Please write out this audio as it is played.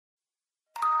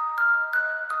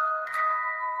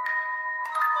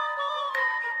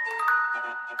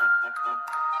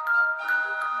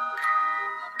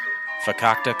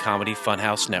Fakakta Comedy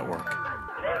Funhouse Network.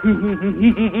 Due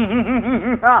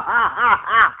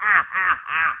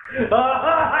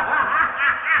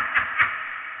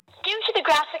to the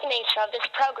graphic nature of this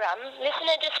program,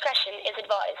 listener discretion is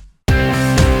advised.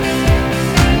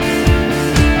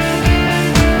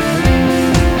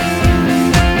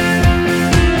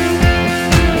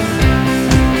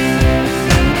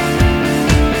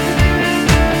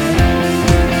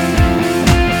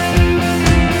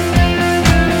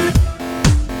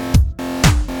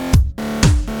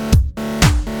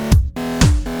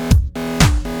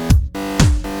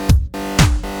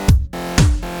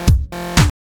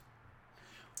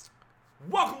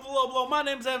 Welcome to Low Blow. My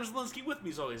name's Adam Zielinski. With me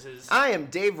as always is... I am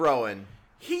Dave Rowan.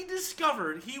 He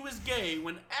discovered he was gay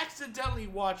when accidentally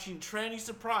watching Tranny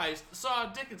Surprise saw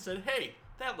a dick and said, "Hey,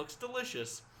 that looks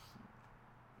delicious."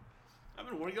 I've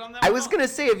been working on that. I was going to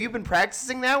say, have you been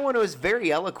practicing that one? It was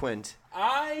very eloquent,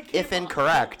 if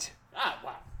incorrect.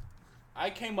 Wow. I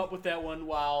came up with that one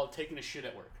while taking a shit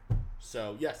at work.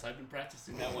 So, yes, I've been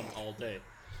practicing that one all day.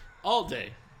 All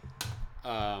day.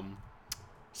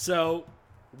 So,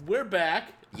 we're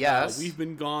back. Yes. We've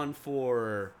been gone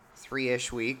for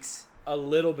 3-ish weeks. a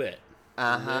little bit.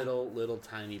 Uh-huh. Little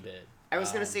tiny bit. I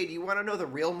was going to say, do you want to know the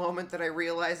real moment that I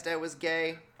realized I was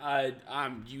gay?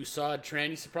 You saw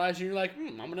Tranny Surprise and you're like,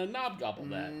 I'm going to knob gobble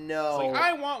that. No. It's like,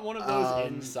 I want one of those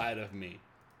inside of me.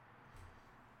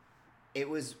 It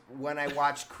was when I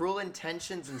watched Cruel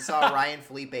Intentions and saw Ryan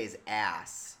Felipe's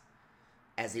ass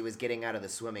as he was getting out of the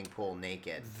swimming pool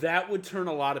naked. That would turn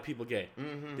a lot of people gay.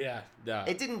 Mm-hmm. Yeah.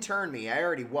 It didn't turn me. I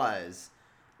already was.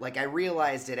 Like, I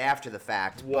realized it after the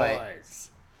fact, but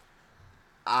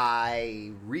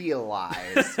I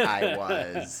realized I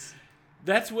was.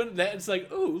 That's when it's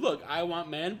like, ooh, look, I want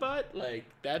man butt. Like,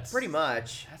 that's pretty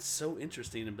much. That's so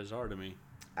interesting and bizarre to me.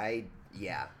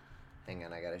 Yeah. Hang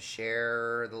on, I gotta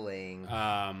share the link.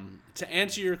 To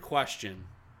answer your question.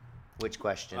 Which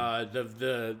question?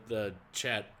 The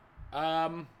chat.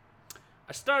 I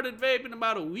started vaping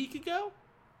about a week ago,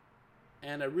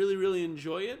 and I really, really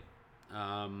enjoy it.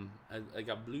 I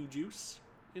got blue juice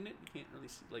in it. You can't really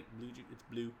see, like, blue juice. It's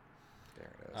blue.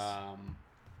 There it is. I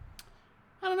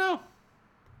don't know.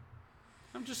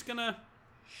 I'm just gonna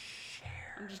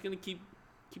keep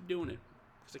doing it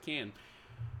because I can.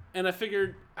 And I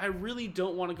figured I really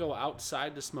don't want to go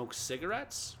outside to smoke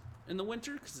cigarettes in the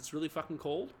winter because it's really fucking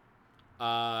cold.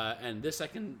 And this I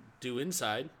can do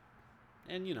inside.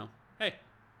 And, hey.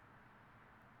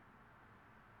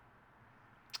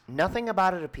 Nothing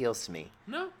about it appeals to me.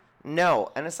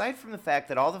 No, and aside from the fact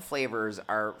that all the flavors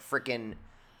are freaking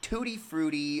tutti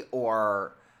frutti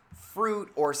or fruit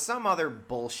or some other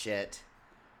bullshit,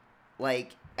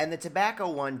 like, and the tobacco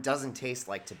one doesn't taste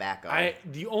like tobacco.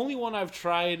 The only one I've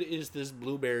tried is this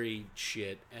blueberry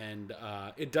shit, and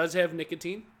it does have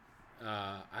nicotine.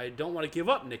 I don't want to give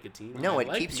up nicotine. No,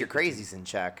 it keeps your crazies in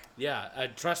check. Yeah,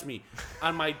 trust me.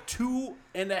 On my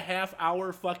 2.5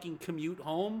 hour fucking commute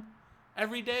home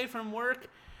every day from work,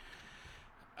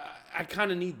 I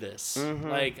kind of need this. Mm-hmm.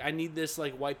 Like, I need this,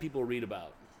 like, white people read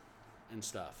about and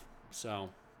stuff. So.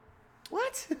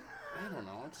 What? I don't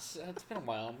know. It's been a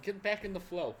while. I'm getting back in the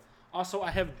flow. Also,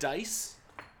 I have dice.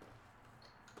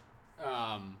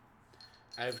 I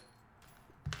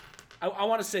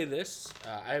want to say this.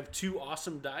 I have 2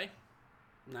 awesome die.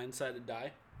 9-sided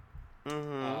die.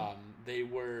 Mm-hmm. They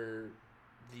were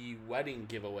the wedding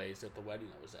giveaways at the wedding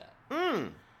I was at.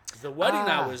 Mm. The wedding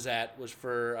I was at was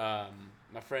for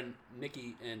my friend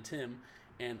Nikki and Tim.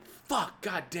 And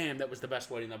goddamn, that was the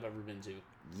best wedding I've ever been to.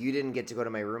 You didn't get to go to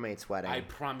my roommate's wedding. I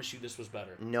promise you this was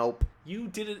better. Nope. You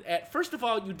did it first of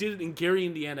all, you did it in Gary,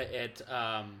 Indiana at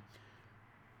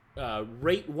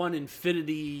Rate 1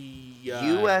 Infinity.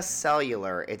 U.S.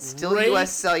 Cellular. It's still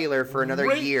U.S. Cellular for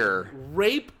another year.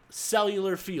 Rape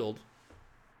Cellular Field.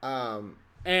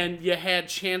 And you had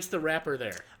Chance the Rapper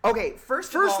there. Okay,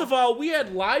 first of all, we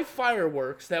had live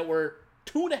fireworks that were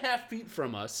 2.5 feet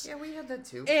from us. Yeah, we had that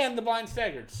too. And the blind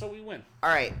staggered, so we win. All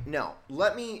right, no,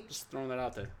 let me... Just throwing that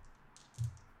out there.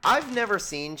 I've never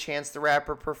seen Chance the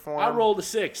Rapper perform. I rolled a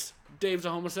 6. Dave's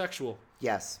a homosexual.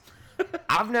 Yes.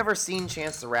 I've never seen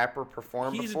Chance the Rapper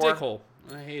perform He's before. a dickhole.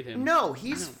 I hate him. No,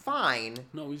 he's fine.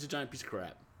 No, he's a giant piece of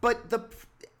crap. But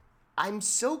I'm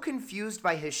so confused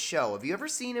by his show. Have you ever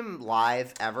seen him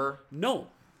live, ever? No.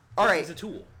 All right. He's a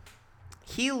tool.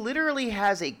 He literally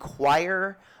has a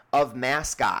choir of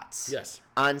mascots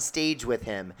on stage with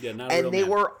him. Yeah, not a and real they man.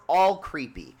 were all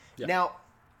creepy. Yeah. Now,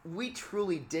 we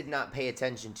truly did not pay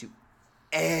attention to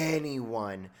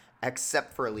anyone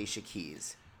except for Alicia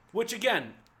Keys. Which,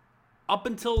 again, up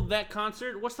until that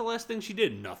concert, what's the last thing she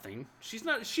did? Nothing. She's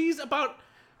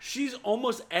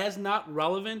almost as not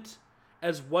relevant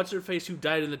as what's her face who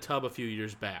died in the tub a few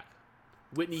years back.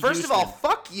 Whitney Houston. First of all,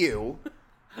 fuck you.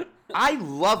 I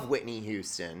love Whitney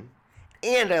Houston,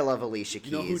 and I love Alicia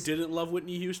Keys. You know who didn't love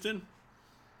Whitney Houston?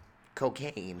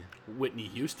 Cocaine. Whitney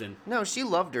Houston. No, she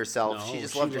loved herself. No, she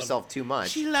just loved herself too much.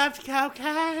 She loved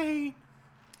cocaine.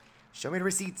 Show me the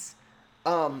receipts.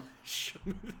 Show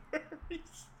me the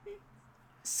receipts.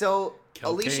 So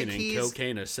Cocaine Alicia and Keys.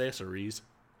 cocaine accessories.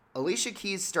 Alicia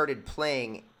Keys started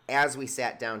playing as we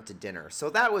sat down to dinner, so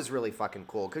that was really fucking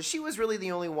cool because she was really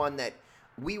the only one that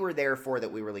we were there for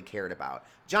that we really cared about.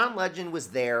 John Legend was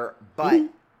there, but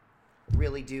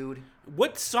really, dude,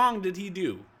 What song did he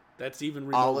do? That's even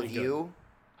remotely All of good? You.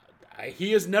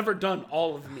 He has never done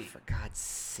All of Me. For God's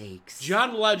sakes,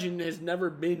 John Legend has never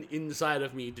been inside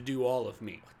of me to do All of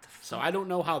Me. What the fuck? So I don't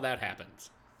know how that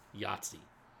happens. Yahtzee.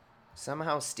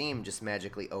 Somehow Steam just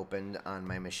magically opened on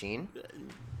my machine.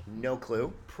 No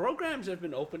clue. Programs have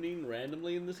been opening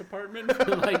randomly in this apartment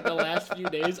for like the last few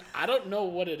days. I don't know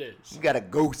what it is. You got a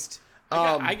ghost.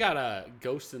 I got a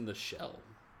Ghost in the Shell.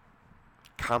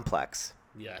 Complex.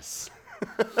 Yes.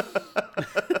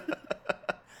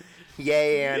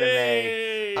 Yay,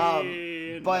 anime.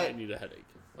 Yay! But I need a headache.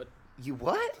 What? You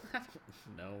what?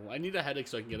 No, I need a headache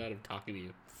so I can get out of talking to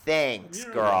you. Thanks,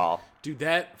 girl. Dude,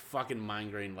 that fucking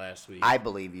migraine last week. I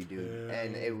believe you, dude.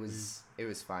 And it was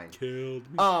fine. Killed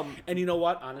me. And you know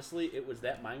what? Honestly, it was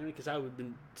that migraine because I had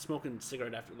been smoking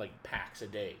cigarette after like packs a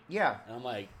day. Yeah. And I'm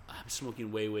like, I'm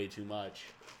smoking way too much.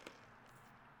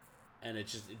 And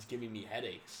it's giving me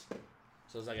headaches.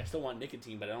 So it's like, I still want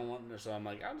nicotine, but I don't want, so I'm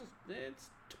like, it's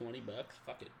 $20.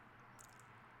 Fuck it.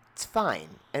 It's fine.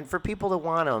 And for people that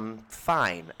want them,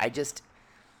 fine. I'd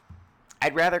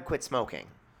rather quit smoking.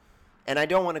 And I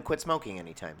don't want to quit smoking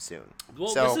anytime soon. Well,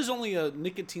 so, this is only a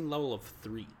nicotine level of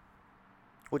 3.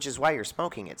 Which is why you're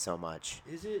smoking it so much.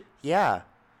 Is it? Yeah.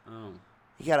 Oh.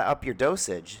 You got to up your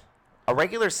dosage. A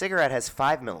regular cigarette has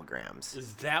 5 milligrams.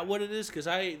 Is that what it is? Because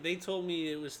they told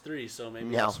me it was 3, so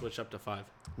maybe I'll switch up to 5.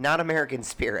 Not American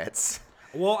Spirits.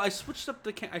 Well, I switched up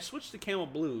to Camel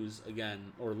Blues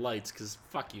again, or lights, because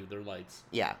fuck you, they're lights.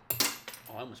 Yeah.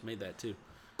 Oh, I almost made that too.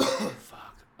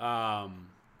 Fuck.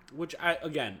 Which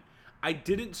I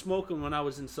didn't smoke them when I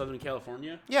was in Southern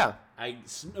California. Yeah. I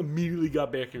immediately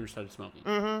got back here and started smoking.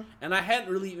 Mm-hmm. And I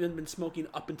hadn't really even been smoking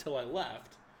up until I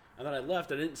left. And then I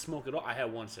left. I didn't smoke at all. I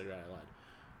had one cigarette.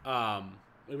 I lied.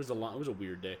 It was a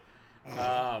weird day.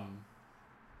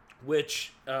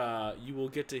 Which you will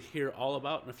get to hear all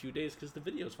about in a few days because the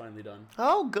video's finally done.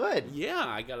 Oh, good. Yeah,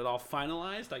 I got it all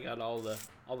finalized. I got all the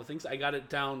things. I got it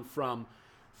down from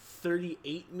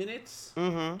 38 minutes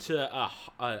to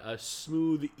a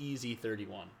smooth, easy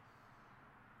 31.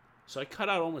 So I cut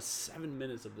out almost 7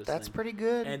 minutes of this. That's thing, pretty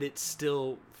good. and it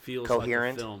still feels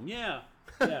coherent. like a film. Yeah,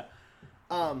 yeah.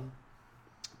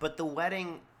 But the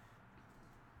wedding,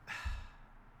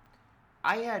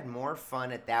 I had more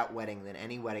fun at that wedding than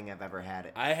any wedding I've ever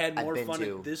had. I had more fun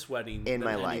at this wedding in than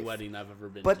my any life. wedding I've ever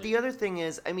been to. But the other thing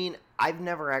is, I mean, I've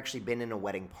never actually been in a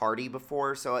wedding party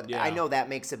before, so Yeah. I know that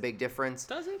makes a big difference.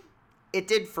 Does it? It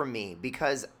did for me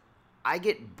because I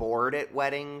get bored at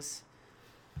weddings,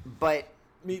 but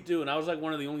Me too, and I was like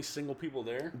one of the only single people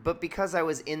there. because I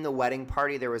was in the wedding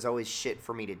party, there was always shit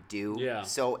for me to do. Yeah.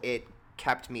 So it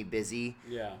kept me busy.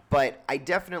 Yeah. But I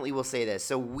definitely will say this.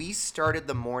 So we started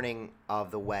the morning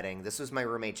of the wedding. This was my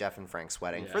roommate Jeff and Frank's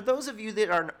wedding. Yeah. For those of you that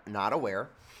are not aware,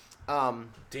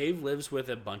 Dave lives with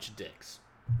a bunch of dicks.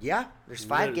 yeah, there's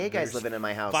 5 gay guys There's living in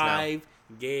my house 5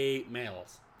 gay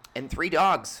males. now. And 3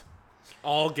 dogs.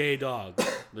 All gay dogs.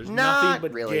 There's Not nothing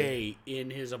but really. gay in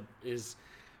his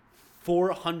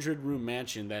 400-room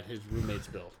mansion that his roommates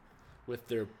built, with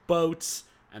their boats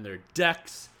and their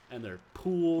decks and their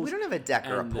pools. We don't have a deck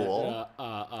or a and pool.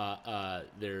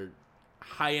 Their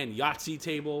high-end Yahtzee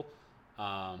table.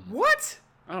 What?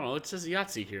 I don't know. It says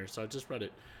Yahtzee here, so I just read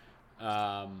it.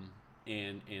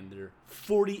 And they're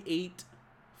 48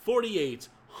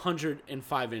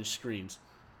 105-inch screens.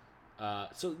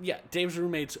 So yeah, Dave's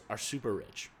roommates are super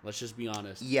rich. Let's just be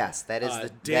honest. Yes, that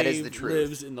is Dave that is the truth.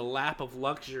 lives in the lap of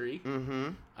luxury.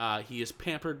 Mm-hmm. He is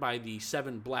pampered by the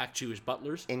 7 black Jewish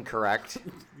butlers. Incorrect.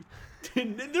 They're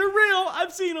real.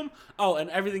 I've seen them. Oh, and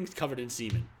everything's covered in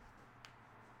semen.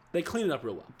 They clean it up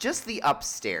real well. Just the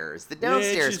upstairs. The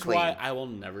downstairs Which is clean. why I will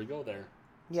never go there.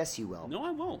 Yes, you will. No,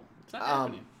 I won't. It's not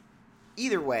happening.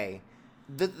 Either way,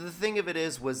 the thing of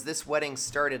it was this wedding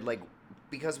started like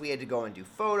because we had to go and do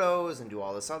photos and do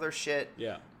all this other shit.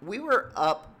 Yeah. We were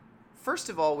up. First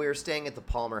of all, we were staying at the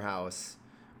Palmer House,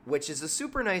 which is a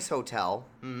super nice hotel.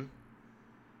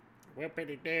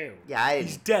 Whoopity-doo. Yeah,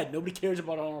 He's dead. Nobody cares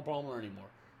about Arnold Palmer anymore.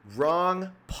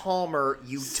 Wrong Palmer,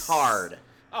 you tard.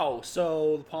 Oh,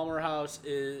 so the Palmer House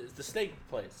is the steak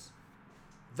place.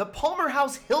 The Palmer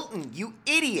House Hilton, you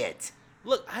idiot.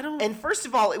 Look, I don't... And first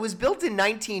of all, it was built in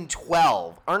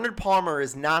 1912. Arnold Palmer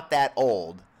is not that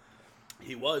old.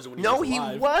 He was when he no, was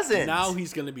alive. He wasn't. Now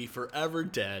he's going to be forever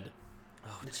dead.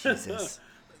 Oh, Jesus.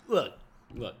 Look.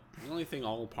 The only thing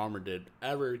Arnold Palmer did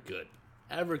ever good,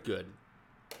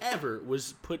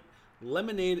 was put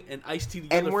lemonade and iced tea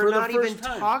together and we're for the not first even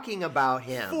time. talking about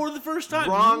him. For the first time.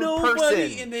 Wrong Nobody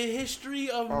person. in the history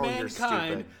of You're mankind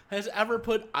stupid. has ever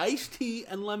put iced tea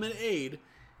and lemonade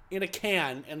in a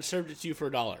can and served it to you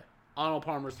for $1. Arnold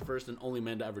Palmer's the first and only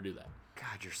man to ever do that.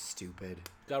 God, you're stupid.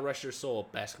 God rest your soul,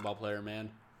 basketball player,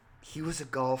 man. He was a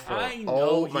golfer. I know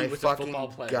oh he my was a fucking football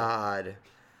player. God.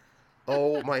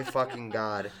 Oh my fucking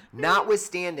God.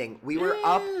 Notwithstanding, we were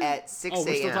up at 6 a.m. Oh,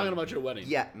 we're still talking about your wedding.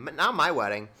 Yeah, not my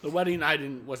wedding. The wedding I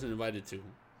wasn't invited to.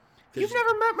 You've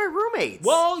never met my roommates.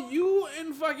 Well, you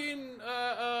and fucking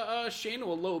Shayna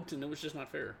eloped, and it was just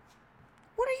not fair.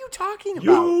 What are you talking about?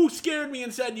 You scared me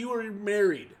and said you were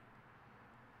married.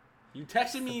 You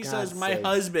texted me and says, my sakes.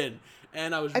 husband.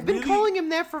 And I was I've been really... calling him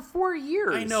that for 4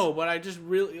 years. I know, but I just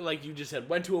really... Like, you just said,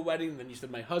 went to a wedding, and then you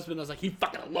said my husband. I was like, he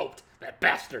fucking eloped. That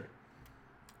bastard.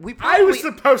 I was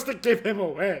supposed to give him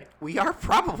away. We are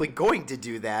probably going to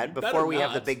do that before we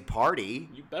have the big party.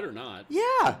 You better not. Yeah.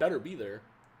 You better be there.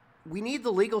 We need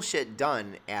the legal shit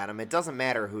done, Adam. It doesn't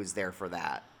matter who's there for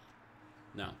that.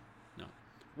 No.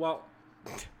 Well,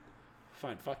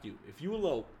 fine, fuck you. If you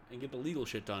elope and get the legal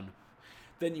shit done,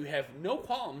 then you have no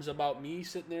qualms about me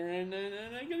sitting there and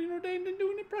getting ordained and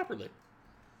doing it properly.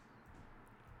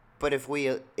 But if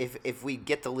we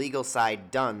get the legal side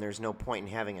done, there's no point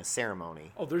in having a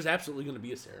ceremony. Oh, there's absolutely going to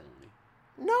be a ceremony.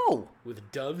 No.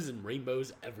 With doves and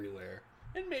rainbows everywhere.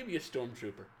 And maybe a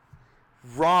stormtrooper.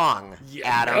 Wrong, Yeah,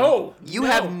 Adam. no, you no.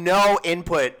 have no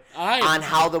input on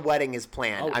how the wedding is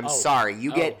planned. I'm sorry.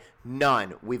 You get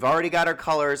none. We've already got our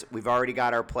colors. We've already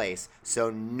got our place.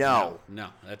 So no. No,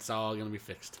 that's all going to be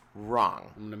fixed. Wrong.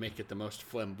 I'm going to make it the most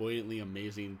flamboyantly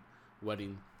amazing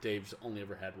wedding Dave's only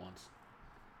ever had once.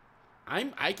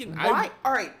 Why?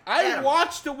 All right. I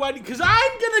watched the wedding because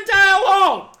I'm going to die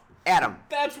alone. Adam.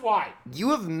 That's why.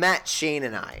 You have met Shane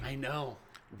and I. I know.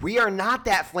 We are not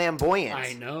that flamboyant.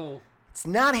 I know. It's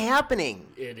not happening.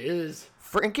 It is.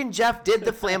 Frank and Jeff did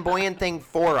the flamboyant thing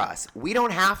for us. We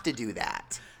don't have to do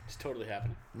that. It's totally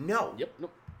happening. No. Yep.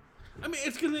 Nope. I mean,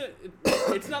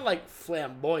 it's not like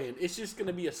flamboyant. It's just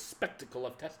gonna be a spectacle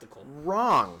of testicle.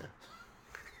 Wrong.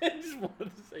 I just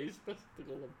wanted to say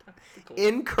spectacle of testicle.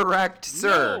 Incorrect,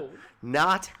 sir. No.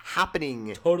 Not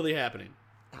happening. Totally happening.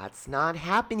 That's not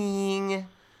happening.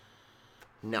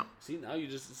 No. See, now you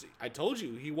just... I told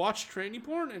you. He watched tranny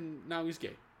porn, and now he's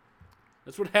gay.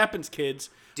 That's what happens, kids.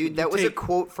 Dude, that was a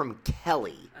quote from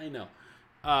Kelly. I know.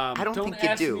 I don't think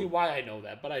you do. Don't ask me why I know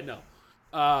that, but I know.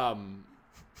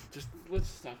 Let's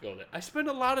just not go there. I spend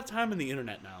a lot of time on the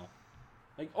internet now.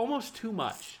 Like, almost too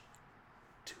much.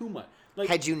 Too much. Like,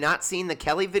 had you not seen the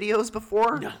Kelly videos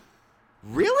before? No.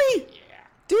 Really? Yeah.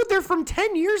 Dude, they're from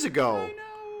 10 years ago. I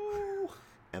know.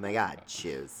 Oh my god,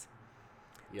 shoes.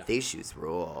 Yeah. These shoes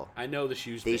rule. I know the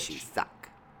shoes. These bitch. shoes suck.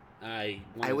 I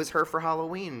was her for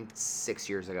Halloween 6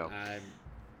 years ago. I'm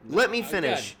Let me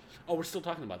finish. Again. Oh, we're still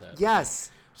talking about that.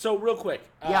 Yes. So real quick,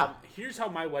 Yeah. Here's how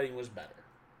my wedding was better,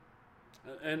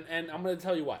 and I'm going to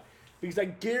tell you why. Because I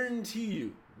guarantee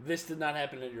you, this did not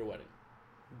happen at your wedding.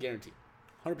 Guarantee,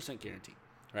 100% guarantee.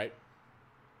 Right?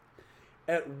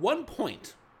 At one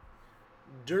point,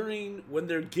 when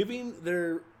they're giving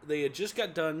they had just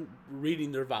got done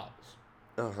reading their vows.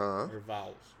 Or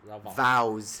vows.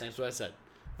 Vows. That's what I said.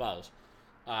 Vows.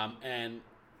 And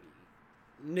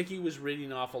Nikki was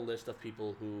reading off a list of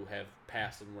people who have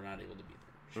passed and were not able to be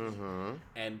there.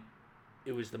 And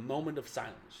it was the moment of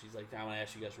silence. She's like, I want to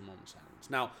ask you guys for a moment of silence.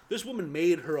 Now, this woman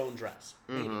made her own dress.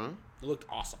 It looked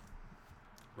awesome.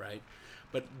 Right?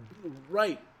 But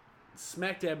right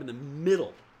smack dab in the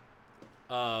middle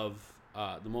of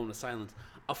the moment of silence,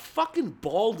 a fucking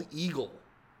bald eagle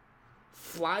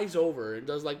flies over and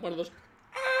does like one of those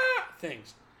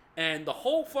things. And the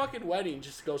whole fucking wedding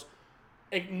just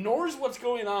ignores what's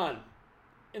going on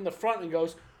in the front and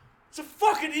goes, it's a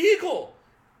fucking eagle!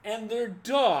 And their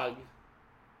dog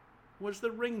was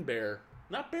the ring bearer.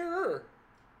 Not bearer.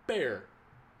 Bear.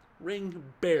 Ring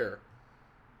bear.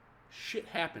 Shit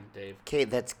happened, Dave. Okay,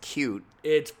 that's cute.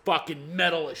 It's fucking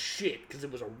metal as shit because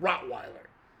it was a Rottweiler.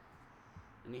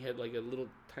 And he had like a little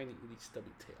tiny itty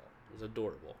stubby tail. It was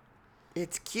adorable.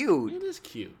 It's cute. It is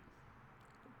cute.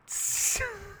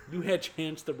 You had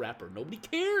Chance the Rapper. Nobody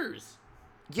cares.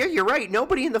 Yeah, you're right.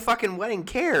 Nobody in the fucking wedding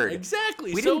cared.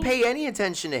 Exactly. We didn't pay any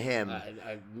attention to him.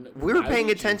 We were paying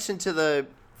attention to the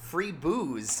free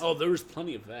booze. Oh, there was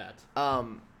plenty of that.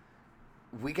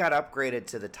 We got upgraded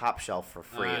to the top shelf for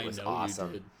free. It was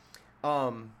awesome. You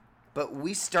did. But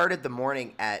we started the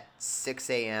morning at 6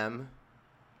 a.m.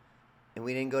 and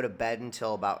we didn't go to bed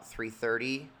until about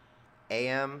 3:30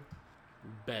 a.m.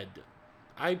 Bed.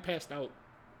 I passed out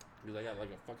because I got like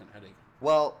a fucking headache.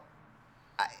 Well,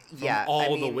 From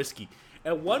all the whiskey.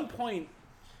 At one point,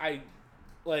 I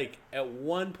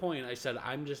said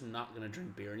I'm just not gonna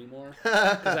drink beer anymore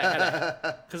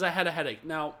because I had a headache.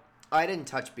 Now I didn't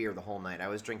touch beer the whole night. I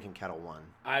was drinking Kettle One.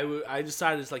 I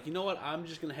decided it's like, you know what? I'm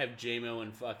just gonna have J-Mo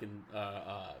and fucking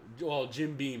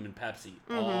Jim Beam and Pepsi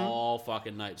all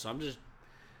fucking night. So I'm just,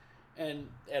 and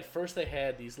at first they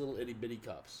had these little itty bitty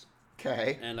cups.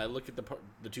 Okay. And I looked at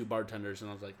the two bartenders and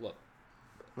I was like, look.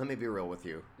 Let me be real with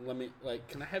you.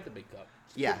 Can I have the big cup?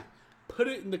 Yeah. Put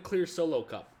it in the clear Solo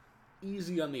cup.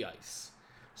 Easy on the ice.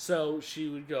 So she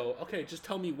would go, okay, just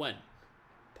tell me when.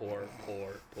 Pour,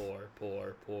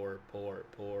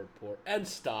 and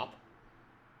stop.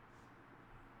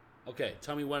 Okay,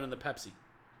 tell me when in the Pepsi.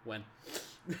 When?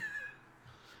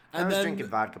 I was drinking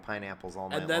vodka pineapples all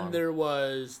night long. And then there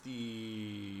was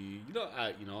the...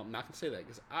 I'm not going to say that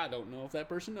because I don't know if that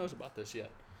person knows about this yet.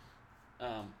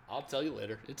 I'll tell you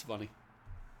later. It's funny.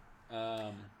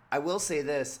 I will say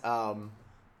this.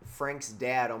 Frank's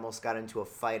dad almost got into a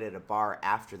fight at a bar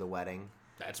after the wedding.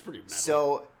 That's pretty metal.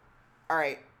 So, all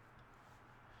right.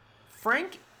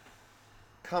 Frank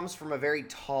comes from a very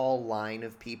tall line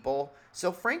of people.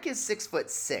 So Frank is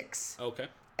 6'6". Okay.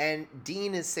 And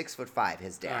Dean is 6'5",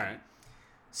 his dad. All right.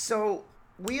 So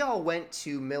we all went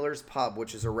to Miller's Pub,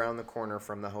 which is around the corner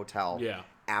from the hotel. Yeah.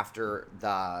 After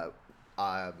the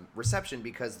reception,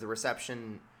 because the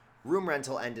reception room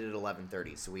rental ended at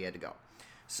 11:30, so we had to go.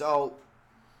 So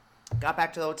got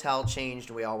back to the hotel, changed,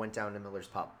 and we all went down to Miller's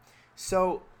Pub.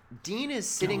 So Dean is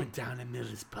sitting... Going down to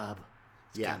Miller's Pub.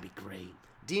 It's gonna be great.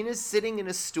 Dean is sitting in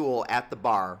a stool at the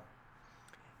bar,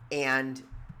 and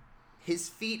his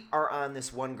feet are on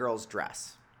this one girl's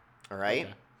dress. All right?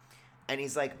 Okay. And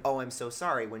he's like, oh, I'm so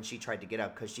sorry, when she tried to get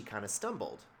up because she kind of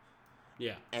stumbled.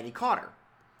 Yeah. And he caught her.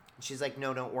 And she's like,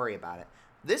 no, don't worry about it.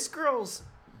 This girl's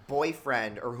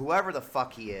boyfriend, or whoever the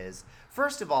fuck he is,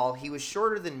 first of all, he was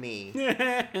shorter than me.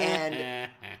 And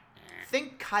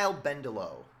think Kyle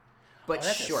Bendelow. But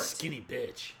that's short. A skinny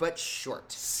bitch. But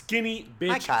short. Skinny bitch,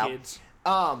 hi, Kyle. Kids.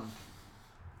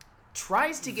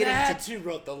 Tries to get That's who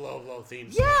wrote the low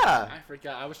theme song. Yeah. I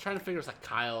forgot. I was trying to figure it was like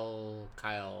Kyle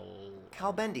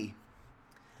Bendy.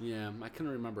 Yeah, I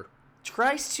couldn't remember.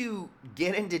 Tries to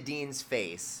get into Dean's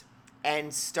face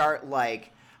and start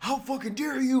like, how fucking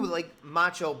dare you? Like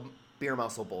macho beer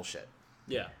muscle bullshit.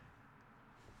 Yeah.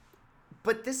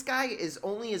 But this guy is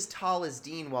only as tall as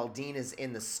Dean while Dean is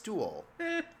in the stool.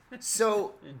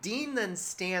 So Dean then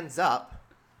stands up.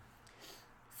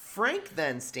 Frank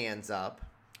then stands up.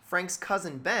 Frank's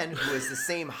cousin Ben, who is the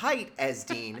same height as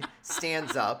Dean,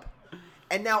 stands up.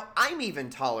 And now I'm even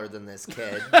taller than this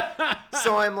kid.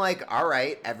 So I'm like, all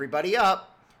right, everybody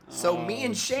up. So me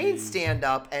and Shane stand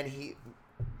up, and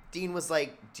Dean was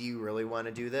like, do you really want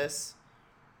to do this?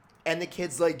 And the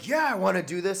kid's like, yeah, I want to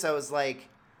do this. I was like,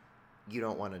 you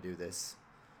don't want to do this.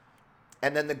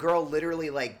 And then the girl literally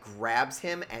like grabs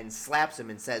him and slaps him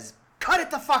and says, cut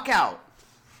it the fuck out.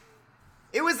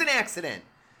 It was an accident.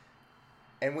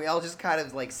 And we all just kind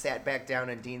of like sat back down,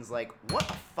 and Dean's like, what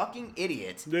a fucking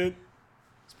idiot. Dude.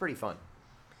 It's pretty fun.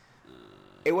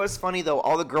 It was funny though,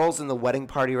 all the girls in the wedding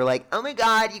party were like, oh my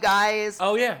god, you guys.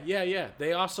 Oh yeah.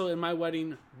 They also, in my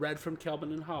wedding, read from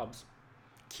Calvin and Hobbes.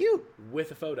 Cute.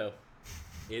 With a photo.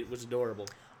 It was adorable.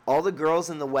 All the girls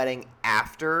in the wedding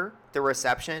after the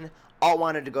reception all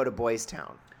wanted to go to Boys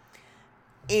Town.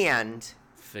 And...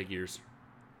 Figures.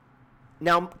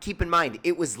 Now, keep in mind,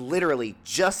 it was literally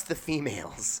just the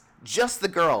females. Just the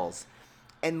girls.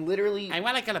 And literally... I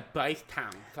want to go to Boys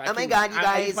Town. So my god, you guys...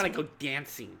 I just want to go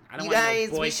dancing. I don't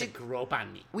want no boys to grope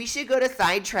on me. We should go to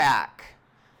Sidetrack.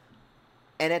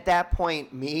 And at that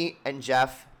point, me and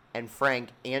Jeff and Frank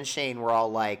and Shane were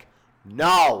all like,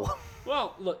 no.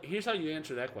 Well, look, here's how you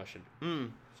answer that question.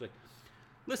 It's like,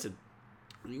 listen,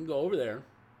 you can go over there,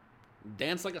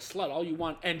 dance like a slut all you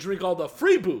want, and drink all the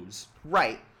free booze.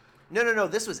 Right. No.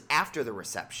 This was after the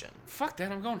reception. Fuck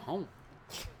that. I'm going home.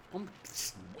 I'm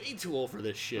way too old for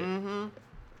this shit. Mm-hmm.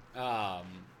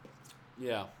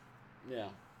 Yeah.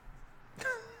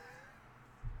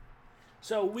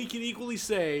 So we can equally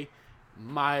say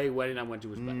my wedding I went to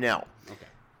was better. No. Okay.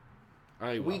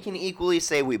 we can equally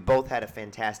say we both had a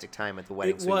fantastic time at the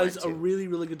weddings. It was a really,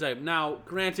 really good time. Now,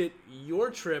 granted, your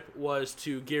trip was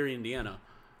to Gary, Indiana,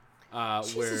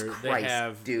 where they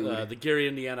have the Gary,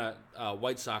 Indiana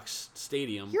White Sox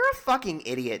Stadium. You're a fucking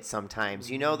idiot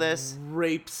sometimes. You know this?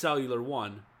 Rape Cellular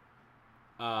One.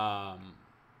 I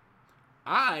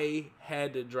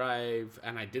had to drive,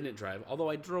 and I didn't drive, although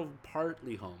I drove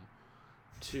partly home,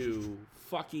 to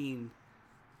fucking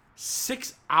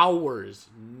 6 hours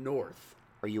north.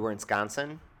 Or you were in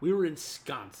Wisconsin? We were in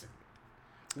Wisconsin.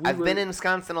 I've been in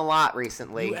Wisconsin a lot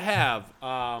recently. You have.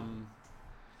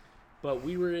 But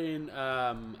we were in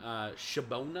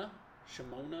Shibona?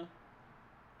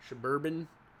 Suburban?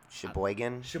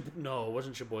 Sheboygan? No, it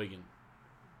wasn't Sheboygan.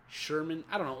 Sherman?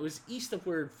 I don't know. It was east of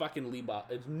where fucking Lee-Bob...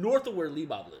 It's north of where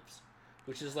Lee-Bob lives.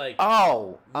 Which is like...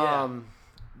 Oh! Yeah.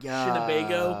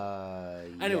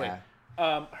 Shinnebago? Anyway,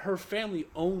 her family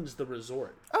owns the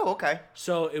resort. Oh, okay.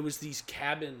 So it was these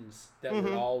cabins that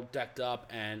were all decked up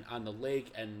and on the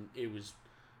lake, and it was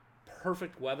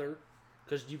perfect weather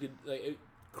because you could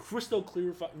crystal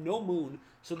clear, no moon.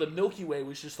 So the Milky Way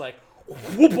was just like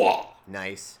whoop-ah!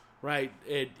 Nice. Right?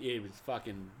 It was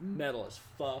fucking metal as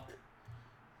fuck.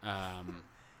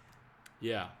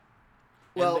 Yeah.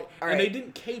 Well, and they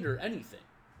didn't cater anything.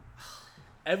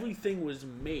 Everything was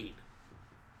made.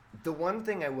 The one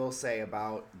thing I will say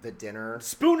about the dinner...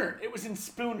 Spooner. It was in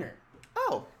Spooner.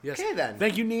 Oh, yes. Okay then.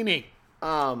 Thank you, Nene.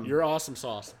 You're awesome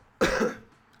sauce.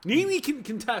 Nene can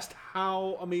contest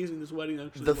how amazing this wedding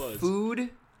actually was. The food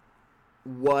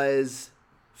was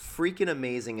freaking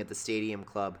amazing at the Stadium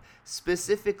Club,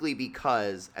 specifically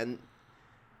because, and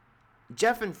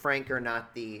Jeff and Frank are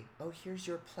not the, here's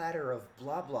your platter of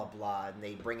blah, blah, blah, and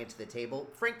they bring it to the table.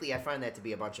 Frankly, I find that to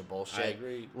be a bunch of bullshit. I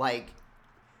agree. Like,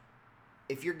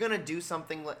 if you're going to do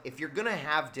something, if you're going to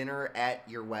have dinner at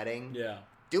your wedding,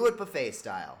 do it buffet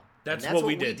style. That's what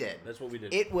we did. That's what we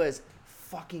did. It was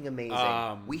fucking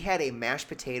amazing. We had a mashed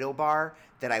potato bar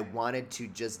that I wanted to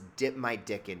just dip my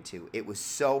dick into. It was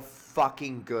so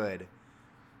fucking good.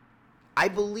 I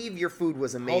believe your food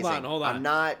was amazing. Hold on. I'm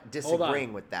not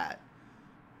disagreeing with that.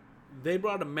 They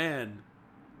brought a man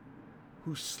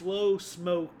who slow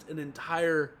smoked an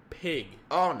entire pig.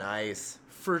 Oh, nice.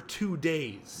 For 2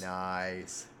 days.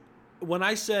 Nice. When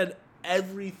I said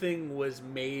everything was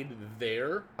made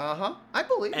there. I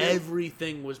believe it.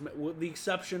 Everything was made, with the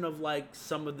exception of like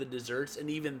some of the desserts, and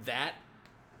even that.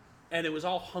 And it was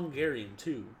all Hungarian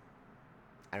too.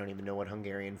 I don't even know what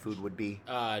Hungarian food would be.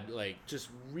 Like just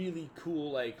really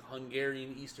cool, like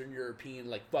Hungarian, Eastern European,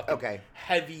 like fucking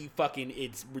heavy fucking.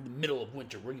 It's we're in the middle of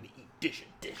winter. We're gonna eat dishes.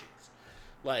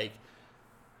 Like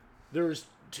there was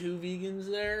 2 vegans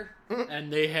there,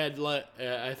 and they had like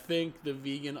I think the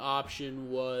vegan option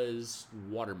was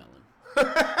watermelon.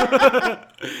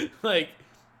 Like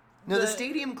no, the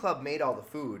Stadium Club made all the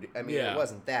food. I mean, it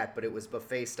wasn't that, but it was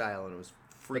buffet style, and it was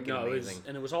freaking amazing.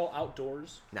 It was all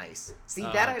outdoors. Nice. See,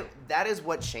 that is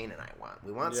what Shane and I want.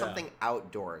 We want something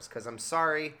outdoors, because I'm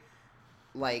sorry,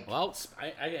 like... Well,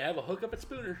 I have a hookup at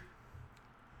Spooner.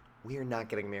 We are not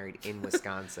getting married in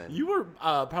Wisconsin. You were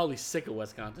probably sick of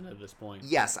Wisconsin at this point.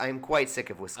 Yes, I am quite sick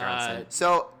of Wisconsin.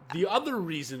 So the other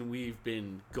reason we've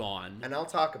been gone... And I'll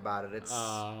talk about it. It's...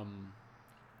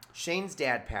 Shane's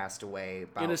dad passed away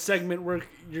in a segment where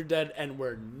you're dead and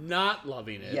we're not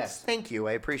loving it. Yes, thank you.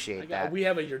 I appreciate that. We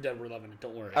have a you're dead, we're loving it.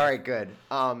 Don't worry. All right, good.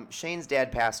 Shane's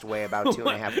dad passed away about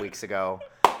 2.5 weeks ago.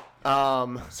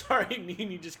 Sorry,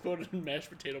 Nene just quoted mashed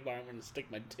potato bar. I'm going to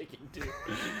stick my dick into.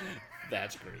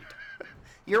 That's great.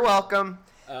 You're welcome.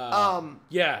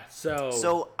 Yeah,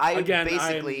 so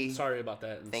I'm sorry about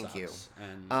that. Thank you.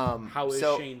 And how is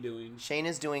Shane doing? Shane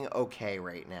is doing okay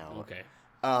right now. Okay.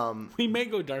 We may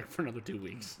go dark for another 2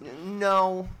 weeks.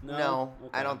 No. Okay.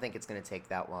 I don't think it's going to take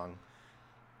that long.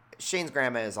 Shane's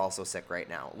grandma is also sick right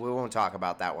now. We won't talk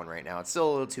about that one right now. It's still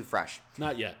a little too fresh.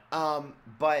 Not yet.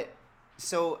 But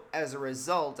so as a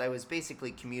result, I was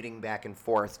basically commuting back and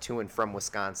forth to and from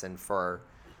Wisconsin for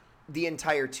the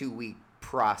entire 2-week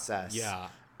process. Yeah.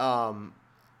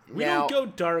 We don't go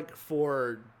dark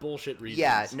for bullshit reasons.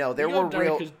 Yeah, no, there was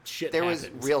happens.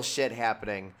 real shit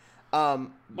happening.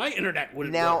 My internet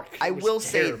wouldn't work. Now, I will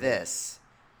say this.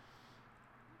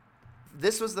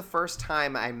 This was the first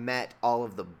time I met all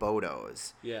of the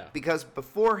Bodos. Yeah. Because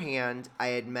beforehand, I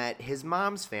had met his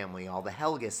mom's family, all the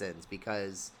Helgesons,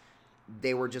 because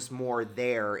they were just more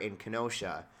there in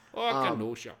Kenosha. Oh,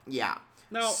 Kenosha. Yeah.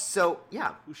 Now,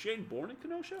 yeah. Was Shane born in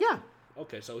Kenosha? Yeah.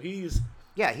 Okay, so he's...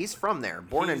 Yeah, he's from there.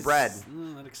 Born and bred.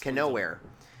 Kenowhere.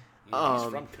 Yeah,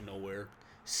 he's from Kenowhere.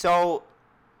 So...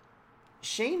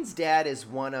 Shane's dad is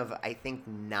one of, I think,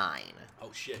 9.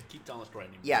 Oh, shit. Keep telling the story.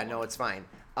 Yeah, no, it's fine.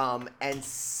 And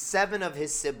 7 of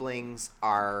his siblings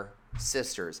are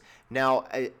sisters. Now,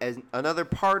 as another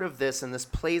part of this, and this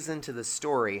plays into the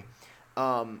story,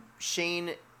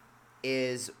 Shane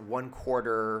is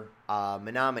 1/4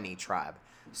 Menominee tribe.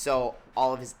 So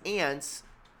all of his aunts,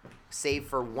 save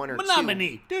for 1 or 2.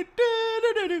 Menominee.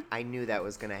 I knew that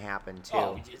was going to happen, too.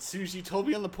 Oh, as soon as you told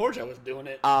me on the porch I was doing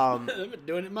it. I've been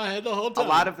doing it in my head the whole time. A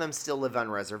lot of them still live on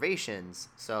reservations,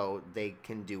 so they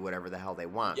can do whatever the hell they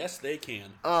want. Yes, they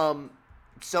can.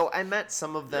 So I met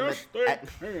some of them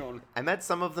I met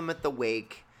some of them at the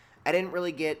wake. I didn't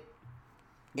really get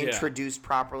introduced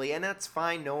properly, and that's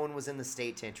fine. No one was in the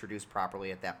state to introduce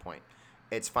properly at that point.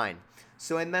 It's fine.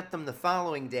 So I met them the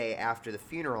following day after the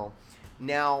funeral.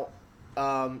 Now,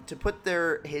 to put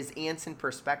his aunts in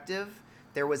perspective,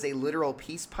 there was a literal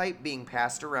peace pipe being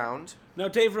passed around. Now,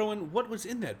 Dave Rowan, what was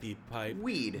in that peace pipe?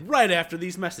 Weed. Right after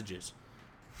these messages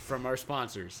from our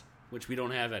sponsors, which we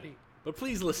don't have any. But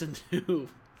please listen to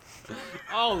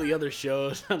all the other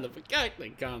shows on the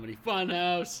Fakakta Comedy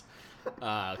Funhouse,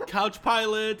 Couch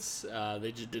Pilots,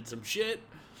 they just did some shit,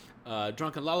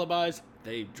 Drunken Lullabies,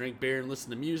 they drink beer and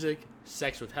listen to music,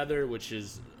 Sex with Heather, which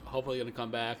is hopefully going to come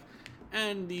back,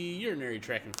 and the Urinary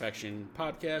Tract Infection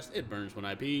podcast, It Burns When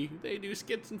I Pee. They do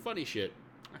skits and funny shit.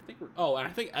 And I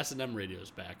think S&M Radio is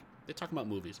back. They talk about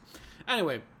movies.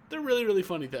 Anyway, they're really, really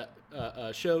funny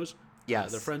shows.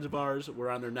 Yes. They're friends of ours. We're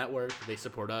on their network. They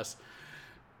support us.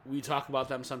 We talk about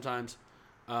them sometimes.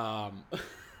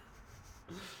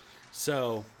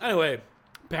 So, anyway,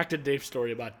 back to Dave's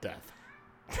story about death.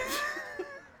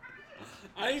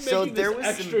 I'm making this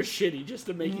extra shitty just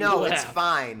to make you laugh. No, it's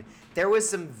fine. There was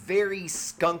some very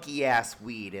skunky-ass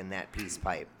weed in that peace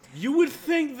pipe. You would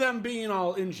think them being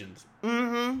all Indians.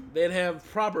 Mm-hmm. They'd have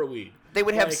proper weed. They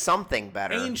would have something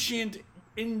better. Ancient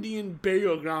Indian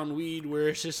burial ground weed where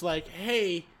it's just like,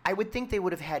 hey... I would think they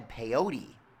would have had peyote.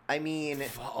 I mean...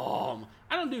 I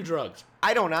don't do drugs.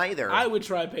 I don't either. I would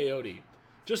try peyote.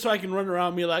 Just so I can run around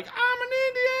and be like, I'm an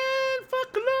Indian!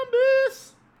 Fuck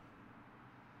Columbus!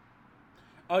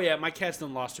 Oh yeah, my cat's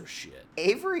done lost her shit.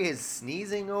 Avery is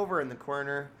sneezing over in the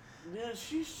corner. Yeah,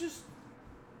 she's just...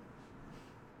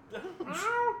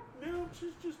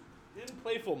 she's just in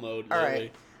playful mode. All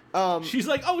really. Right. She's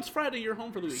like, oh, it's Friday, you're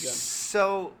home for the weekend.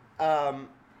 So,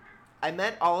 I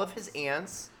met all of his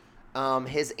aunts.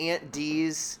 His Aunt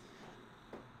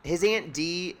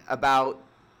D, about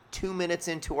 2 minutes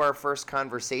into our first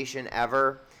conversation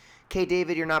ever. Okay,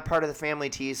 David, you're not part of the family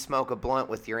till you smoke a blunt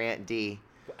with your Aunt D.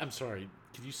 I'm sorry.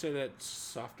 Could you say that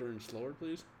softer and slower,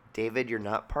 please? David, you're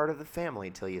not part of the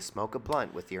family till you smoke a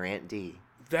blunt with your Aunt D.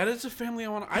 That is a family I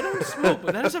want to... I don't smoke,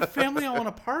 but that is a family I want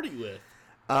to party with.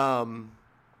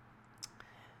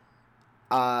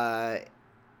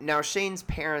 Now, Shane's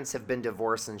parents have been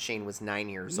divorced since Shane was 9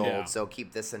 years old, so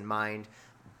keep this in mind.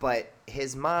 But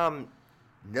his mom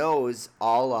knows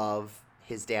all of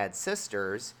his dad's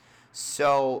sisters,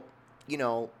 so,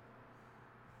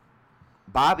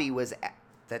 Bobby was...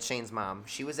 That's Shane's mom.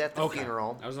 She was at the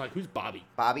funeral. I was like, who's Bobby?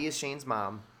 Bobby is Shane's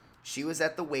mom. She was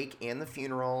at the wake and the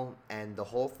funeral and the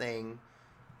whole thing.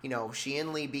 She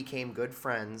and Lee became good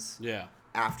friends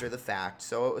after the fact,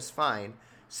 so it was fine.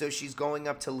 So she's going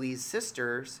up to Lee's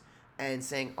sisters and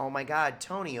saying, oh my God,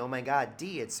 Tony, oh my God,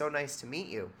 Dee, it's so nice to meet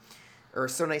you. Or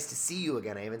so nice to see you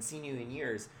again. I haven't seen you in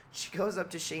years. She goes up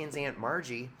to Shane's Aunt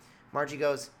Margie. Margie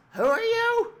goes, who are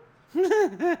you?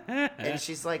 And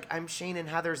she's like, I'm Shane and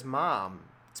Heather's mom.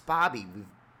 It's Bobby. We've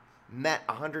met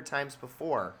 100 times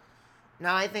before.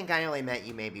 No, I think I only met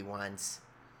you maybe once.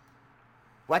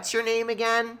 What's your name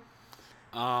again?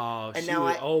 Oh, and she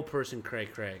was old person Craig.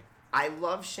 I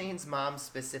love Shane's mom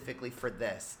specifically for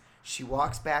this. She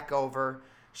walks back over,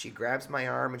 she grabs my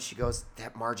arm, and she goes,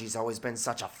 that Margie's always been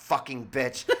such a fucking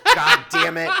bitch. God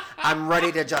damn it. I'm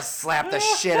ready to just slap the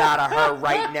shit out of her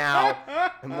right now.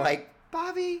 I'm like,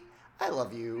 Bobby, I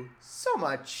love you so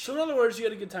much. So in other words, you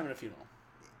had a good time at a funeral.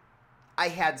 I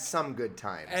had some good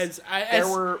times.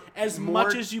 As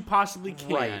much as you possibly can.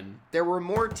 Right. There were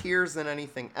more tears than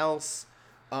anything else.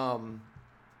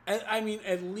 I mean,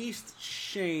 at least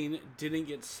Shane didn't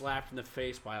get slapped in the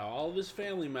face by all of his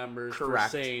family members for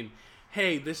saying,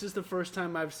 hey, this is the first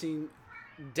time I've seen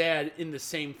Dad in the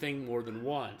same thing more than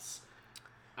once.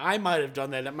 I might have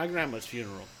done that at my grandma's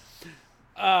funeral.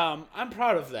 I'm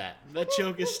proud of that. That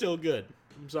joke is still good.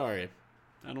 I'm sorry.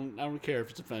 I don't care if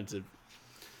it's offensive.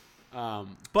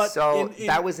 But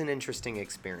that was an interesting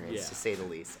experience, to say the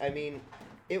least. I mean,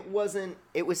 it was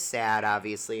sad,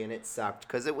 obviously, and it sucked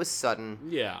because it was sudden.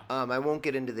 Yeah. I won't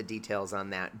get into the details on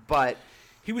that, but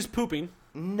he was pooping.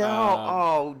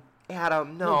 No.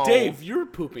 Adam, no. Dave, you're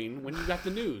pooping when you got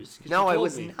the news. No, I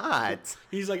was not.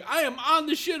 He's like, I am on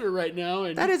the shitter right now.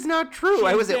 And that is not true.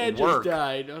 I was at work. Just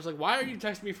died. I was like, why are you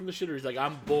texting me from the shitter? He's like,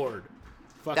 I'm bored.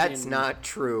 That's not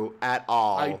true at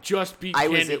all. I just beat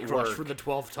Candy Crush for the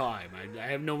 12th time. I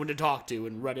have no one to talk to,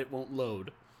 and Reddit won't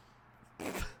load.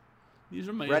 These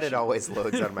are my Reddit issues. always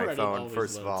loads on my phone,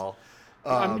 first of all.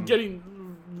 I'm getting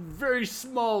very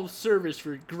small service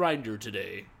for Grindr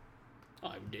today.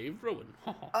 I'm Dave Rowan.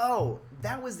 Oh,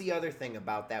 that was the other thing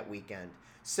about that weekend.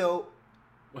 So...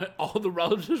 What, all the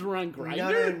relatives were on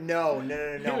Grindr?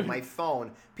 No. My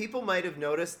phone. People might have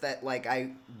noticed that, like,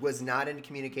 I was not in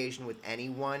communication with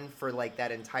anyone for, like,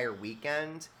 that entire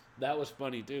weekend. That was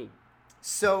funny, too.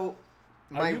 So,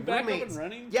 Are you back up and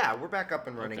running? Yeah, we're back up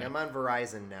and running. Okay. I'm on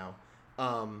Verizon now.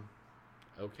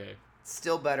 Okay.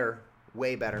 Still better.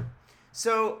 Way better.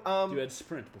 So, you had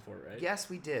Sprint before, right? Yes,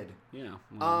 we did. Yeah.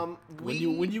 Well,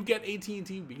 when you get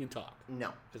AT&T, we can talk.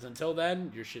 No. Because until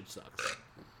then, your shit sucks.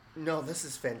 No, this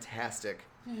is fantastic.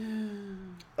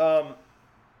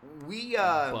 We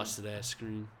busted ass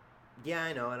screen. Yeah,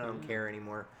 I know. I don't care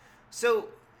anymore. So,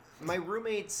 my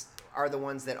roommates are the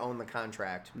ones that own the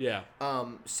contract. Yeah.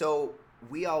 So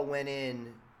we all went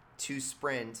in to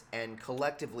Sprint and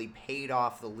collectively paid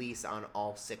off the lease on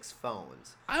all 6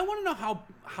 phones. I want to know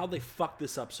how they fucked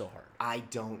this up so hard. I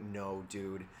don't know,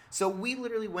 dude. So we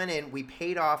literally went in, we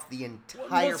paid off the entire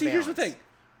balance. Here's the thing.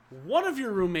 One of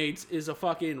your roommates is a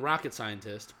fucking rocket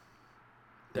scientist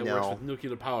that works with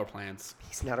nuclear power plants.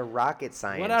 He's not a rocket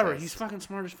scientist. Whatever. He's fucking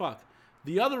smart as fuck.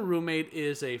 The other roommate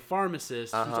is a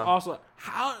pharmacist who's also...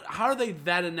 How are they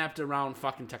that inept around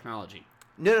fucking technology?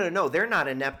 No. They're not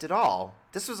inept at all.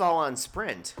 This was all on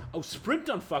Sprint. Oh, Sprint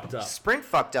done fucked up. Sprint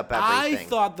fucked up everything. I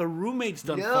thought the roommates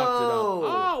done fucked it up.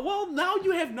 Oh, well, now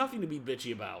you have nothing to be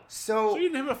bitchy about. So you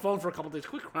didn't have a phone for a couple days.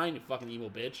 Quit crying, you fucking emo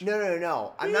bitch.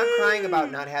 No. I'm not crying about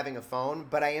not having a phone,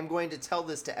 but I am going to tell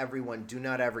this to everyone. Do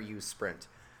not ever use Sprint.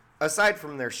 Aside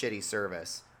from their shitty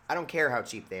service. I don't care how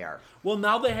cheap they are. Well,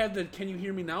 now they have the Can You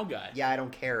Hear Me Now guy. Yeah, I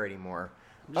don't care anymore.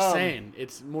 I'm just saying,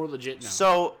 it's more legit now.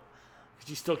 So... Because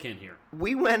you still can't hear.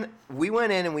 We went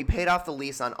in and we paid off the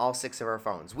lease on all 6 of our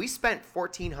phones. We spent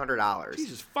 $1,400.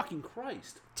 Jesus fucking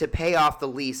Christ. To pay off the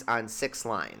lease on 6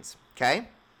 lines. Okay?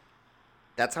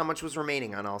 That's how much was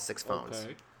remaining on all 6 phones.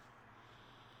 Okay.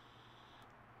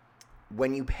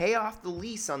 When you pay off the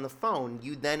lease on the phone,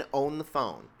 you then own the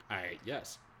phone. All right,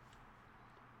 yes.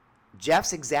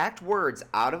 Jeff's exact words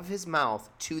out of his mouth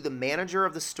to the manager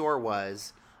of the store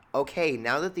was, okay,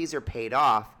 now that these are paid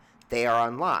off, they are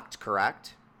unlocked,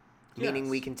 correct? Yes. Meaning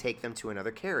we can take them to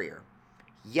another carrier.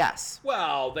 Yes.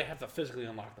 Well, they have to physically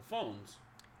unlock the phones.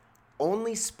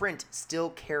 Only Sprint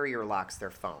still carrier locks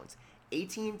their phones.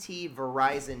 AT&T,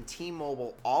 Verizon,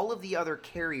 T-Mobile, all of the other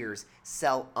carriers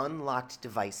sell unlocked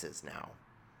devices now.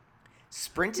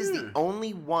 Sprint is the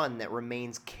only one that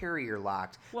remains carrier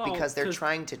locked because they're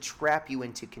trying to trap you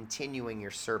into continuing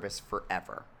your service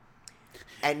forever.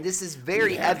 And this is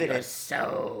very evident.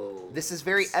 This is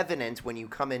very evident when you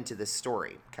come into this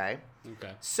story, okay?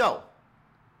 Okay. So,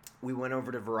 we went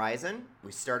over to Verizon.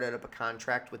 We started up a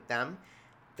contract with them.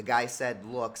 The guy said,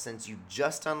 look, since you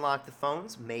just unlocked the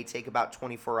phones, may take about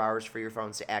 24 hours for your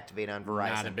phones to activate on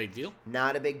Verizon. Not a big deal.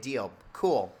 Not a big deal.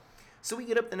 Cool. So we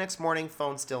get up the next morning,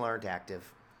 phones still aren't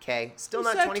active. Okay? Still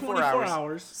not 24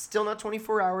 hours. Still not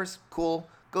 24 hours. Cool.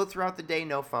 Go throughout the day,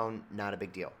 no phone. Not a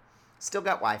big deal. Still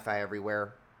got Wi-Fi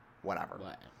everywhere. Whatever.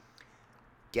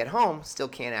 Get home, still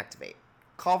can't activate.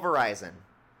 Call Verizon.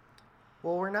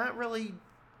 Well, we're not really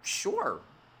sure.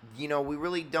 We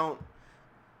really don't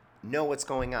know what's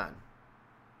going on.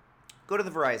 Go to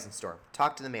the Verizon store.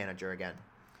 Talk to the manager again.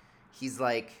 He's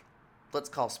like, let's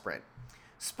call Sprint.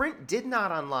 Sprint did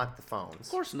not unlock the phones.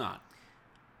 Of course not.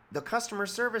 The customer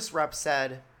service rep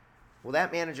said, well,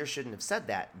 that manager shouldn't have said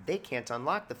that. They can't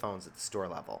unlock the phones at the store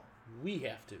level. We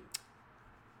have to.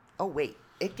 Oh, wait.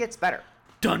 It gets better.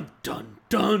 Dun, dun,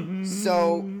 dun.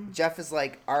 So Jeff is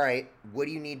like, all right, what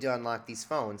do you need to unlock these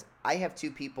phones? I have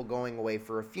 2 people going away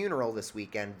for a funeral this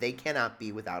weekend. They cannot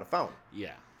be without a phone.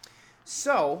 Yeah.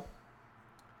 So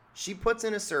she puts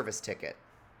in a service ticket.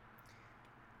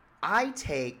 I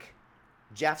take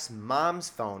Jeff's mom's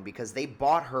phone because they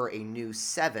bought her a new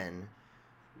 7.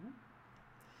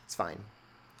 It's fine.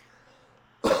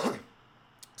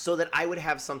 So that I would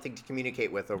have something to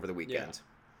communicate with over the weekend. Yeah.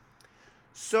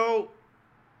 So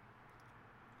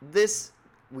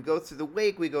we go through the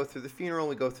wake, we go through the funeral,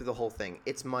 we go through the whole thing.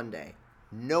 It's Monday.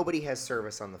 Nobody has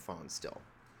service on the phone still.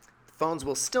 The phones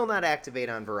will still not activate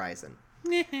on Verizon.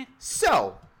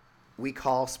 So we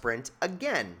call Sprint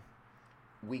again.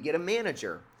 We get a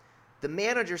manager. The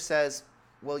manager says,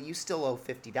 Well, you still owe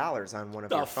 $50 on one of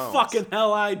The your phones. fucking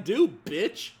hell I do,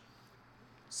 bitch.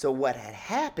 So what had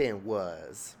happened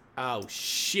was... Oh,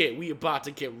 shit. We about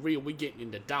to get real. We getting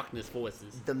into darkness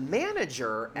voices. The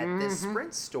manager at this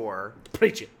Sprint store...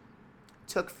 Preach it.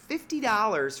 Took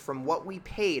 $50 from what we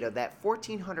paid of that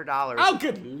 $1,400... Oh,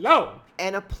 good Lord.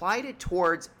 And applied it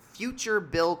towards future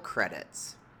bill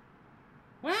credits.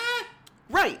 What?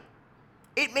 Right.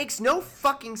 It makes no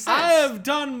fucking sense. I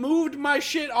have moved my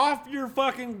shit off your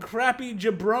fucking crappy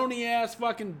jabroni-ass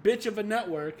fucking bitch of a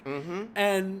network. Mm-hmm.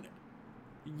 And...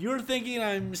 you're thinking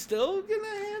I'm still gonna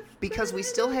have... Because we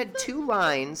still had 2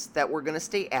 lines that were gonna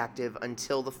stay active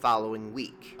until the following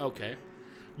week. Okay.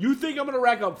 You think I'm gonna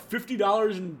rack up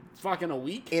 $50 in fucking a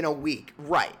week? In a week,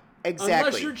 right. Exactly.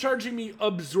 Unless you're charging me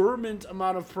absorbent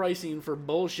amount of pricing for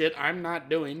bullshit I'm not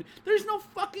doing. There's no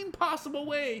fucking possible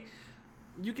way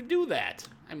you can do that.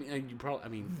 I mean, you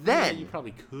probably... then... you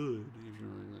probably could if you're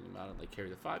really thinking about it, like carry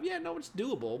the 5. Yeah, no, it's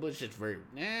doable, but it's just very...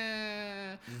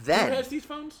 Then... Who has these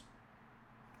phones?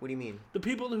 What do you mean? The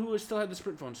people who still had the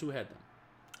Sprint phones, who had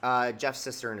them? Jeff's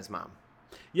sister and his mom.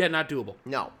 Yeah, not doable.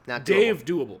 No, not doable. Dave,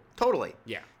 doable. Totally.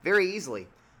 Yeah. Very easily.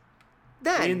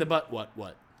 Then... in the butt,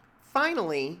 what?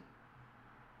 Finally,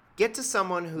 get to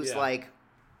someone who's like,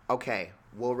 okay,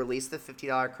 we'll release the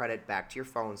 $50 credit back to your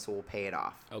phone, so we'll pay it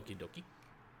off. Okie dokie.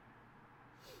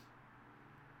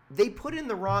 They put in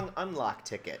the wrong unlock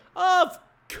ticket. Of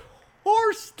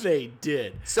course they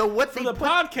did. So what For the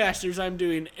podcasters, I'm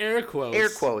doing air quotes. Air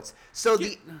quotes. So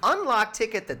the unlock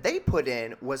ticket that they put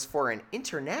in was for an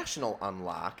international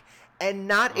unlock and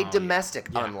not a domestic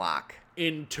unlock.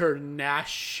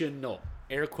 International.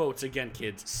 Air quotes again,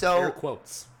 kids. So air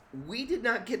quotes. We did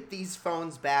not get these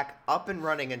phones back up and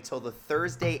running until the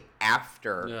Thursday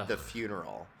after the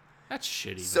funeral. That's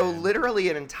shitty. So man. literally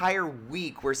an entire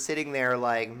week we're sitting there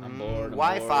like, I'm bored,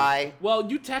 Wi-Fi. Bored. Well,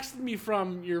 you texted me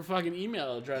from your fucking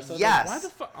email address. Yes. Like, why the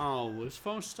fuck? Oh, his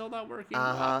phone's still not working?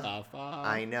 Uh-huh. What the fuck?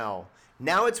 I know.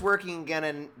 Now it's working again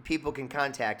and people can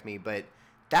contact me, but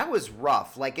that was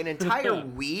rough. Like an entire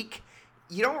week,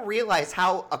 you don't realize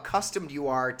how accustomed you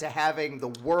are to having the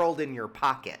world in your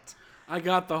pocket. I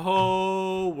got the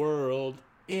whole world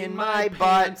in my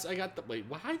pants. butt. I got the... Wait,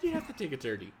 why do you have to take it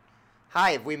dirty?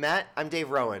 Hi, have we met? I'm Dave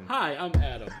Rowan. Hi, I'm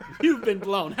Adam. You've been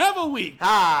blown. Have a week.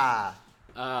 Ah.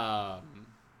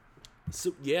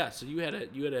 So you had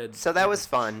a. So that was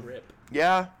fun. Trip.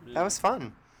 Yeah, that was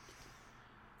fun.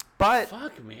 But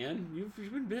fuck, man, you've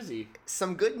been busy.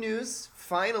 Some good news.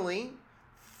 Finally,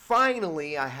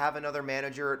 I have another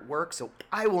manager at work, so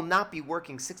I will not be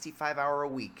working 65-hour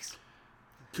weeks.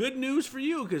 Good news for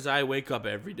you, because I wake up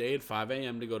every day at 5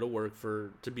 a.m. to go to work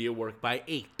to be at work by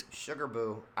 8. Sugar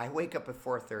boo, I wake up at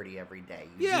 4:30 every day.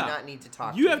 You do not need to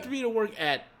talk You to have me. to be to work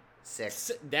at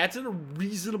 6. That's a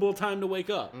reasonable time to wake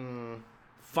up.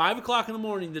 5 o'clock in the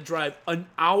morning to drive an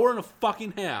hour and a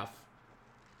fucking half.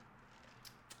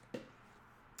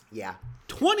 Yeah.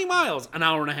 20 miles, an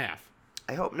hour and a half.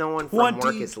 I hope no one from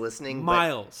work is listening,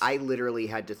 miles. But I literally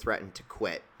had to threaten to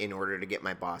quit in order to get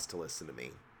my boss to listen to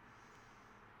me.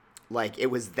 Like, it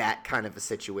was that kind of a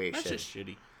situation. That's just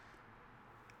shitty.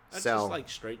 That's so, just, like,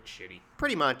 straight shitty.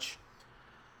 Pretty much.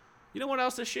 You know what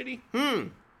else is shitty?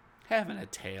 Having a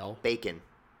tail. Bacon.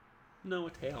 No,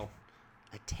 a tail.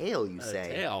 A tail, you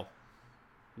say? A tail.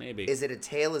 Maybe. Is it a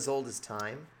tail as old as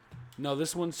time? No,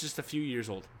 this one's just a few years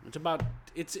old. It's about...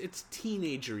 It's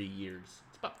teenagery years.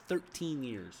 It's about 13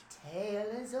 years. Tail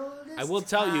as old as I will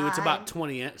tell you, it's about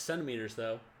 20 centimeters,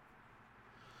 though.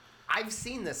 I've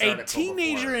seen this article A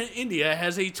teenager before. in India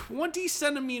has a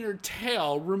 20-centimeter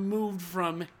tail removed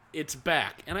from its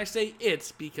back. And I say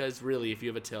it's because, really, if you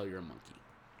have a tail, you're a monkey.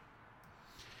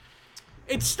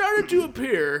 It started to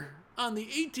appear on the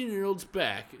 18-year-old's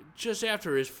back just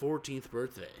after his 14th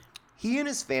birthday. He and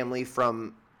his family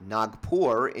from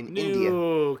Nagpur in India.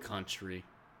 New country.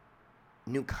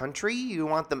 New country? You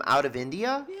want them out of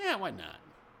India? Yeah, why not?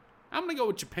 I'm going to go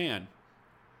with Japan.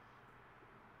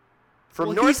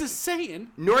 From He's a Saiyan.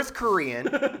 North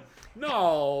Korean.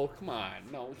 No, come on.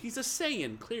 No, he's a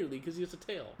Saiyan, clearly, because he has a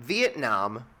tail.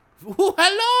 Vietnam. Ooh,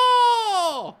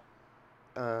 hello!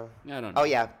 I don't know. Oh,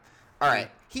 yeah. All right.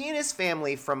 He and his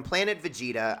family from Planet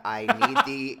Vegeta, I need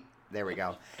the... There we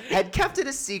go. Had kept it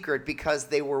a secret because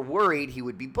they were worried he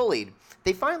would be bullied.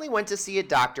 They finally went to see a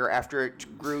doctor after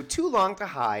it grew too long to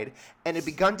hide and had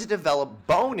begun to develop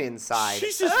bone inside.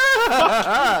 Jesus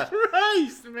fucking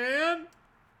Christ, man!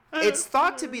 It's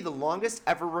thought to be the longest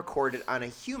ever recorded on a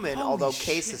human, Holy although shit.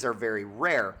 cases are very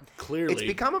rare. Clearly. It's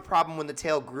become a problem when the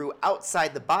tail grew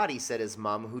outside the body, said his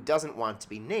mom, who doesn't want to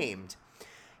be named.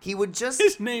 He would just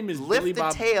His name is lift Billy the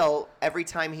Bob. tail every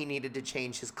time he needed to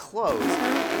change his clothes.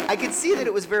 I could see that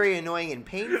it was very annoying and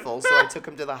painful, so I took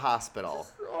him to the hospital.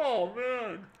 Oh,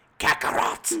 man.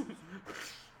 Kakarot!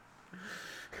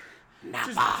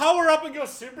 Just power up and go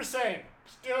Super Saiyan.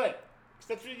 Just do it.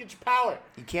 That's where you get your power.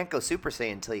 You can't go Super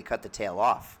Saiyan until you cut the tail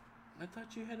off. I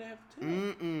thought you had to have a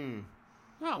tail.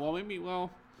 Oh, well, maybe,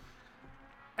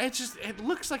 it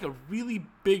looks like a really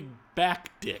big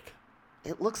back dick.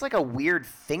 It looks like a weird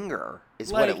finger,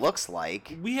 is what it looks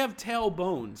like. We have tail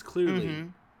bones,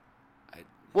 clearly.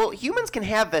 Well, humans can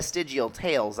have vestigial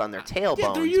tails on their tail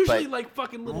bones, they're usually but like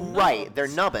fucking little nubs. right, they're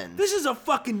nubbins. This is a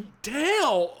fucking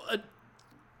tail.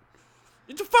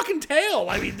 It's a fucking tail.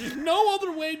 I mean, there's no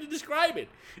other way to describe it.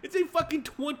 It's a fucking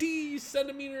 20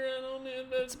 centimeter.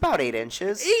 It's about 8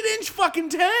 inches. 8-inch fucking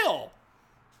tail.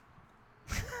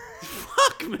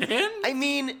 Fuck, man. I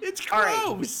mean, it's all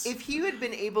right, gross. if he had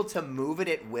been able to move it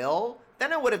at will,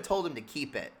 then I would have told him to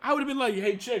keep it. I would have been like,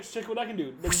 hey, chicks, check what I can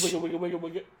do.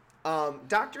 Wiggle.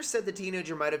 Doctors said the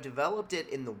teenager might have developed it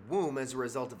in the womb as a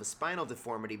result of a spinal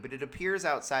deformity, but it appears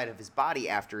outside of his body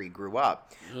after he grew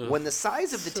up. When the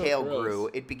size of the tail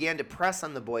grew, it began to press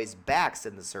on the boy's back,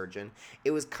 said the surgeon.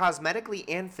 It was cosmetically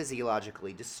and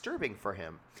physiologically disturbing for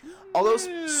him. Although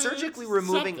surgically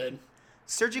removing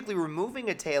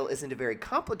a tail isn't a very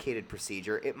complicated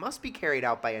procedure, it must be carried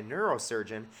out by a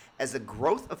neurosurgeon as the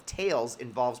growth of tails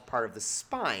involves part of the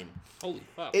spine. Holy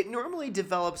fuck. It normally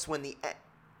develops when the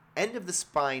end of the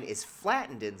spine is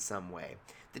flattened in some way.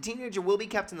 The teenager will be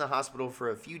kept in the hospital for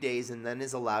a few days and then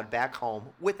is allowed back home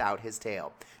without his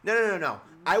tail. No.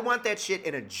 I want that shit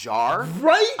in a jar.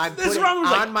 Right? I'm putting it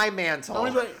on my mantle. I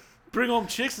was like, bring home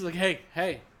chicks. It's like,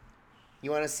 hey.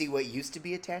 You want to see what used to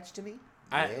be attached to me?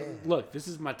 Look, this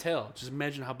is my tail. Just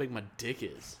imagine how big my dick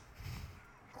is.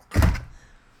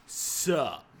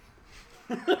 Sup?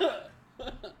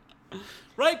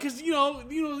 Right? Because, you know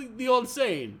the old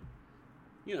saying.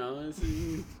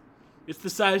 It's the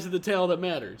size of the tail that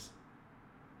matters.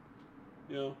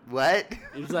 What?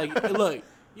 It's like, look,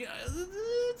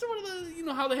 it's one of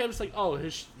the, how they have, it's like, oh,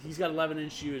 he's got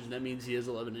 11-inch shoes, and that means he has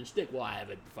 11-inch dick. Well, I have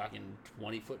a fucking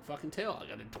 20-foot fucking tail. I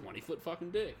got a 20-foot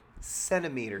fucking dick.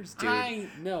 Centimeters, dude. I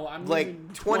know. I'm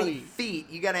like 20 feet.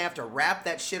 You're going to have to wrap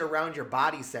that shit around your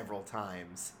body several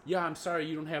times. Yeah, I'm sorry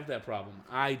you don't have that problem.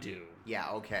 I do.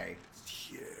 Yeah, okay.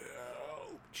 Huge.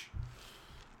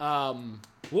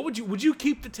 Would you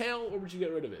keep the tail or would you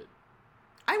get rid of it?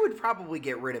 I would probably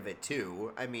get rid of it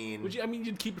too. I mean,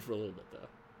 you'd keep it for a little bit though.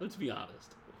 Let's be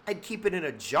honest. I'd keep it in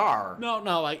a jar. No,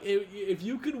 like if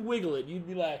you could wiggle it, you'd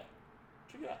be like,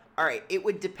 check it out. All right, it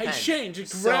would depend. Hey Shane,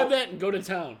 just grab that and go to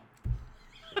town.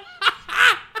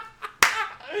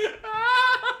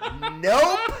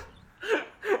 Nope.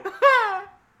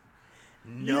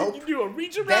 Nope. You do a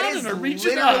reach around that is and a reach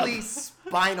it up. literally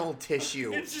spinal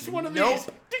tissue. It's just one of nope. these.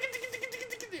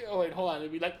 Oh wait, hold on.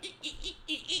 It'd be like.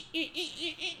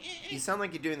 You sound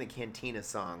like you're doing the Cantina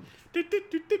song. It's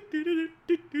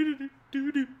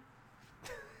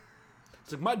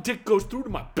like my dick goes through to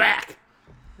my back.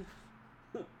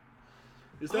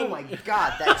 Oh my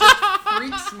god, that just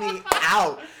freaks me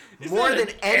out. More than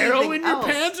anything arrow in else.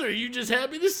 your pants, or are you just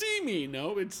happy to see me?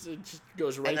 No, it just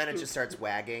goes right. And then through. it just starts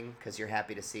wagging because you're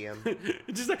happy to see him.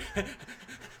 It's just like.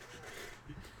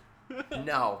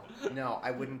 No,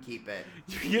 I wouldn't keep it.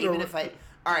 Even if I.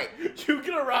 All right. You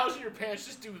can arouse in your pants.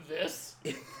 Just do this.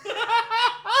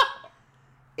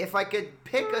 If I could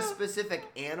pick a specific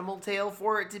animal tail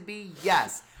for it to be,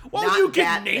 yes. Well, not you can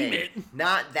that name thing. it.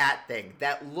 Not that thing.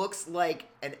 That looks like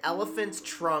an elephant's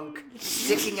trunk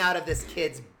sticking out of this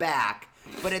kid's back,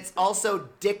 but it's also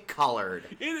dick colored.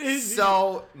 It is.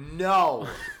 So, no.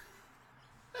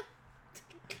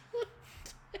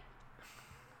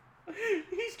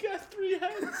 He's got 3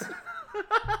 heads.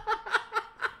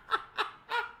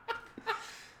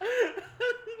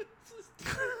 This is too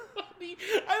funny.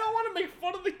 I don't want to make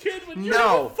fun of the kid, but you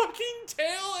have a fucking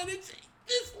tail and it's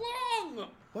this long.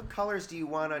 What colors do you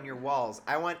want on your walls?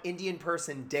 I want Indian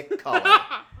person dick color.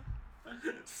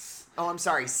 Oh, I'm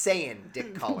sorry, Saiyan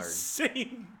dick colored.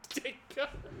 Saiyan dick color.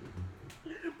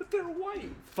 But they're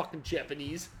white. Fucking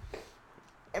Japanese.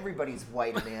 Everybody's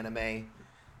white in anime.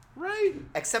 Right.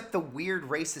 Except the weird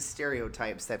racist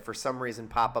stereotypes that for some reason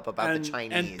pop up about the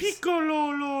Chinese. And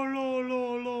Piccolo,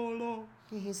 lo.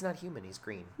 He's not human, he's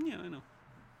green. Yeah, I know.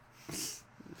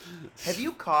 Have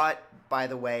you caught, by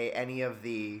the way, any of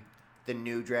the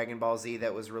new Dragon Ball Z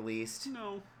that was released?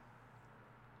 No.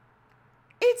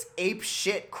 It's ape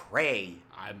shit cray.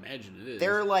 I imagine it is.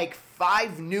 There are like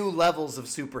 5 new levels of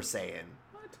Super Saiyan.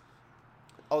 What?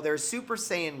 Oh, there's Super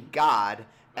Saiyan God.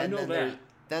 And I know then that.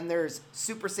 Then there's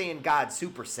Super Saiyan God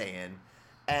Super Saiyan.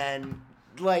 And,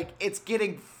 like, it's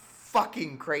getting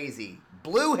fucking crazy.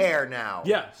 Blue hair now.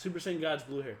 Yeah, Super Saiyan God's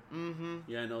blue hair. Mm-hmm.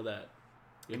 Yeah, I know that.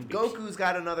 And Goku's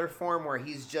got another form where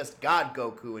he's just God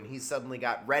Goku, and he's suddenly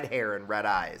got red hair and red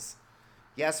eyes.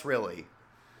 Yes, really.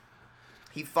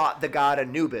 He fought the god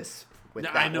Anubis with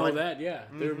that I know one. that, yeah.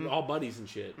 They're all buddies and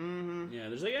shit. Mm-hmm. Yeah,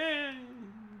 there's like,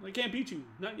 I can't beat you.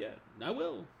 Not yet. I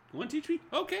will. You want to teach me?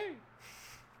 Okay.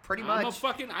 Pretty much. I'm a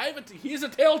fucking... he has a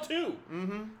tail, too.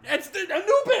 Mm-hmm. It's the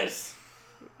Anubis!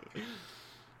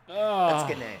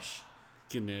 That's Ganesh.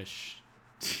 Ganesh.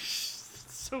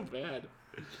 So bad.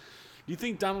 Do you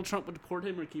think Donald Trump would deport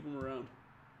him or keep him around?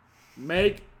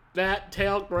 Make that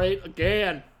tail great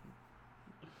again.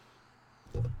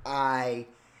 I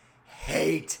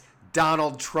hate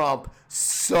Donald Trump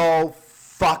so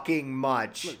fucking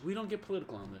much. Look, we don't get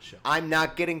political on this show. I'm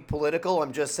not getting political.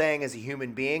 I'm just saying, as a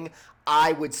human being,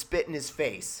 I would spit in his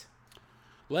face.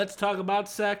 Let's talk about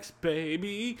sex,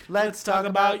 baby. Let's talk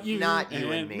about you, not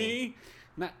you and me.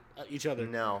 Not each other.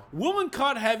 No. Woman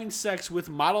caught having sex with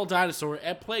model dinosaur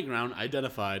at playground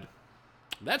identified.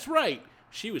 That's right.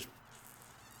 She was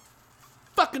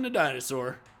fucking a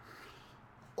dinosaur.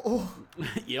 Oh.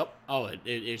 Yep. Oh,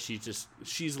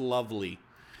 she's lovely.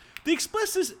 The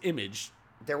explicit image.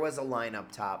 There was a line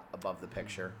up top above the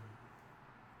picture.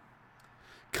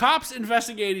 Cops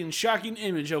investigating shocking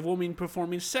image of woman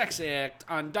performing sex act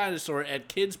on dinosaur at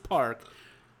kids park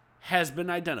has been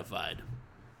identified.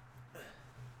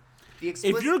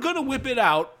 If you're gonna whip it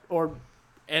out,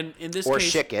 and in this case,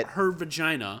 shick it, her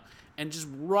vagina, and just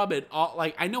rub it all,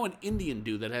 like I know an Indian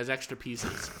dude that has extra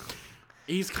pieces.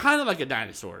 He's kind of like a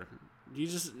dinosaur. You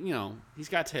just, he's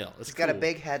got a tail. He's got a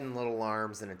big head and little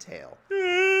arms and a tail.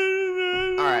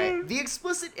 All right. The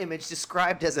explicit image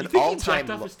described as an all-time. He chopped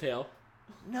off his tail.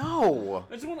 No.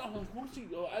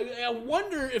 I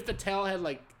wonder if the tail head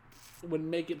would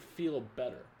make it feel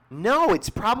better. No, it's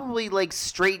probably like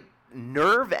straight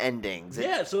nerve endings.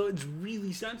 Yeah, so it's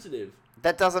really sensitive.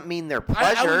 That doesn't mean they're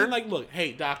pleasure. I would look,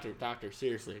 hey, doctor,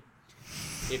 seriously.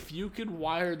 If you could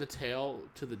wire the tail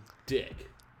to the dick,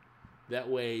 that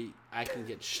way I can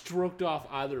get stroked off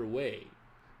either way,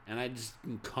 and I just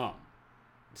can come.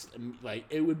 Like,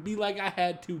 it would be like I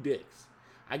had two dicks.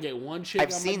 I get one chick.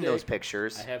 I've seen those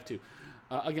pictures. I have two.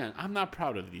 Again, I'm not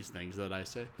proud of these things that I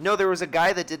say. No, there was a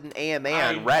guy that did an AMA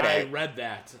on Reddit. I read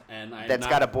that, and that's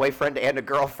got a boyfriend and a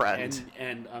girlfriend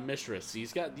and a mistress.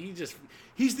 He's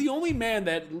the only man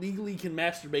that legally can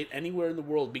masturbate anywhere in the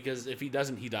world, because if he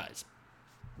doesn't, he dies.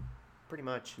 Pretty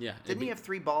much. Yeah. Didn't he have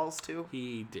 3 balls too?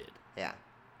 He did. Yeah.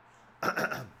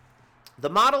 The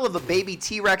model of a baby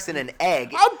T-Rex in an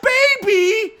egg. A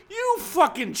baby? You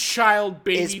fucking child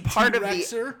baby is part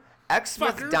T-Rexer. of the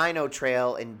Exmouth Dino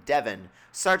Trail in Devon.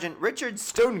 Sergeant Richard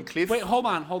Stonecliffe. Wait, hold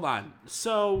on.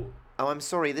 So. Oh, I'm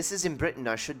sorry. This is in Britain.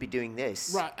 I should be doing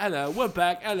this. Right. Hello. We're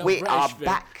back. Hello. We are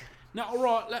back. Now,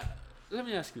 right. Let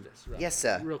me ask you this. Right, yes,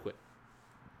 sir. Real quick.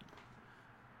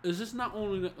 Is this not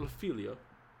only necrophilia,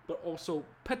 but also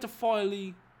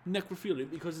pedophilia, necrophilia?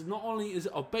 Because not only is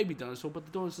it a baby dinosaur, but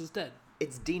the dinosaur's dead.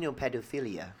 It's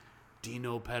dinopedophilia.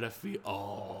 Dinopedophilia.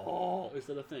 Oh, is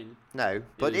that a thing? No,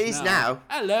 but it is now.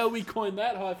 Hello, we coined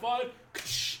that. High five.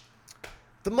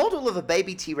 The model of a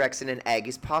baby T-Rex in an egg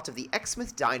is part of the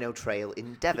Exmouth Dino Trail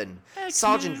in Devon.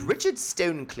 Sergeant Richard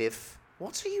Stonecliffe,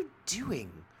 what are you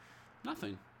doing?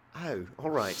 Nothing. Oh,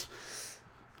 all right.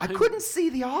 I couldn't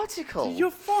see the article. You're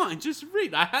fine. Just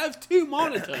read. I have 2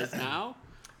 monitors now.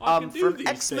 From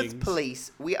Exmouth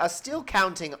Police, we are still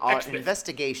counting our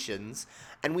investigations,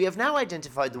 and we have now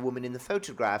identified the woman in the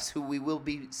photographs who we will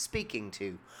be speaking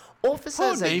to.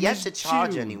 Officers are yet to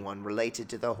charge anyone related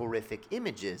to the horrific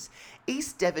images.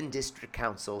 East Devon District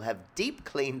Council have deep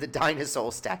cleaned the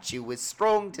dinosaur statue with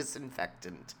strong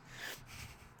disinfectant.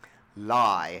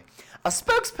 Lie. A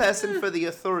spokesperson for the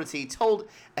authority told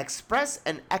Express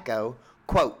and Echo,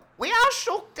 quote, "We are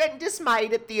shocked and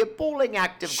dismayed at the appalling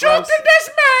act of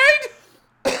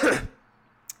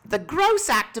the gross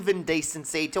act of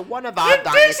indecency to one of our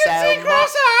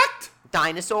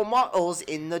dinosaur models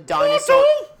in the dinosaur...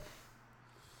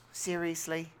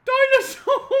 Seriously?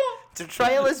 Dinosaur! The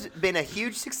trail has been a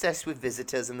huge success with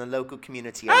visitors and the local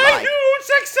community alike. A huge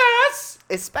success!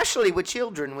 Especially with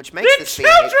children, which makes this The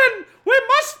children! We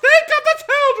must think of the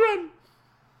children!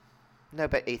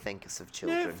 Nobody thinks of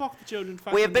children. Yeah, fuck the children.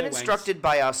 We have been instructed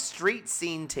by our street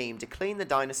scene team to clean the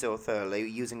dinosaur thoroughly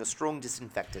using a strong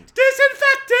disinfectant.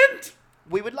 Disinfectant!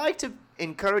 We would like to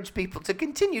encourage people to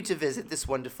continue to visit this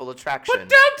wonderful attraction. But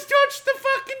don't touch the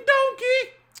fucking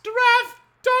donkey! Giraffe!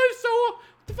 Dinosaur!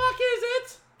 What the fuck is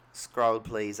it? Scroll,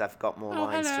 please. I've got more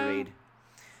lines to read.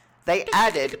 They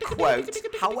added, quote,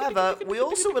 "However, we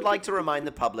also would like to remind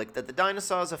the public that the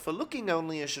dinosaurs are for looking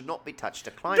only and should not be touched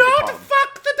or climbed Don't upon."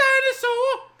 fuck the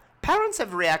dinosaur! Parents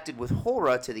have reacted with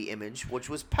horror to the image, which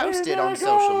was posted on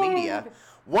social media.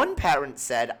 One parent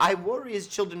said, "I worry as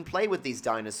children play with these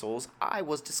dinosaurs. I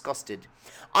was disgusted.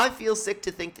 I feel sick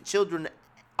to think that children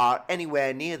are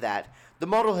anywhere near that. The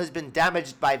model has been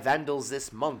damaged by vandals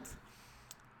this month."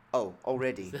 Oh,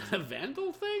 already. Is that a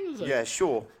vandal thing? Yeah,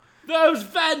 sure. Those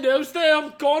vandals, they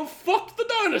have gone fucked the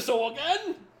dinosaur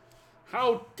again.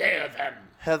 How dare them?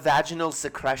 Her vaginal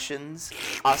secretions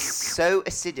are so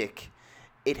acidic,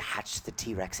 it hatched the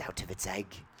T-Rex out of its egg.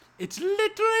 It's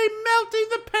literally melting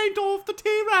the paint off the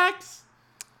T-Rex.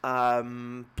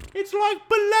 It's like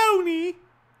bologna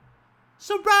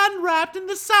saran wrapped in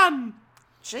the sun.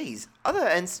 Jeez. Other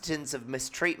incidents of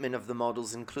mistreatment of the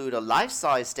models include a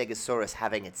life-size Stegosaurus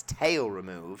having its tail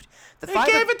removed. They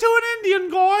gave it to an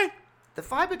Indian guy. The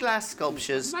fiberglass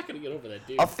sculptures I'm not going to get over that,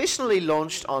 dude. officially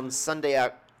launched on Sunday,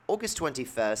 August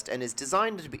 21st, and is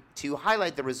designed to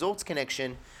highlight the resort's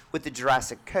connection with the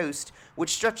Jurassic Coast,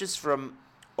 which stretches from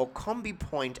Orcombe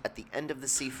Point at the end of the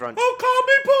seafront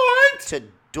Orcombe Point! to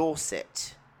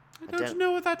Dorset. I don't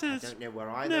know what that is. I don't know where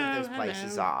either of those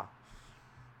places are.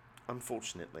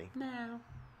 Unfortunately. No.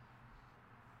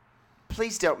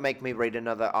 Please don't make me read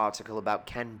another article about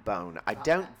Ken Bone. I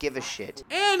don't give a shit.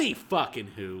 Any fucking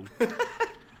who.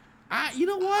 You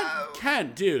know what?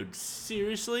 Ken, dude,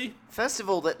 seriously? First of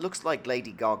all, that looks like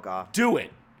Lady Gaga. Do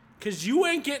it. Because you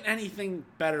ain't getting anything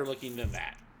better looking than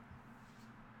that.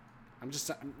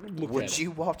 Would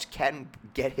you watch Ken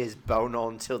get his bone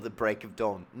on till the break of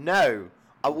dawn? No,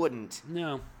 I wouldn't.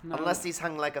 No. Unless he's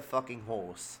hung like a fucking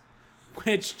horse.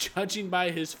 Which, judging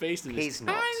by his face and his He's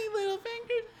not. tiny little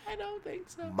fingers, I don't think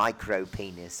so. Micro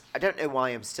penis. I don't know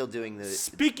why I'm still doing the...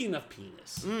 Speaking of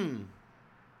penis.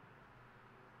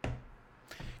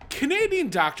 Canadian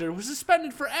doctor was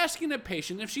suspended for asking a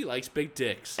patient if she likes big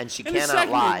dicks. And she cannot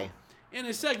lie. In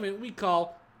a segment we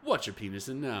call, What's Your Penis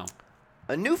in Now?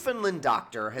 A Newfoundland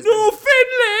doctor has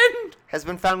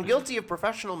been found guilty of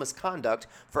professional misconduct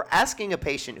for asking a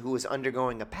patient who was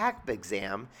undergoing a PAP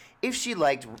exam if she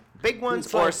liked big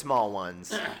ones or small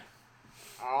ones.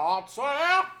 I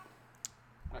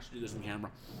should do this on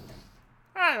camera.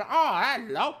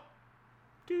 Hello.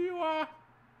 Do you like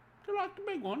the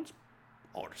big ones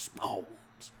or the small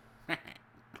ones?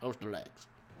 Close the legs.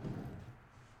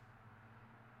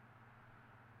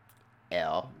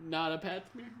 L. Not a pap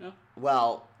smear? No.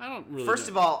 Well, I don't really first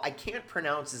know. of all, I can't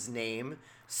pronounce his name,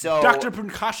 so... Dr.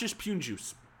 Precocious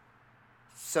Punjuice.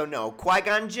 So no,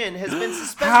 Qui-Gon Jinn has been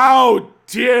suspended. How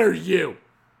dare you?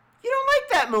 You don't like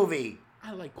that movie.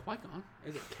 I like Qui-Gon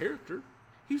as a character.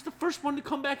 He's the first one to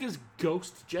come back as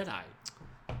Ghost Jedi.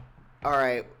 All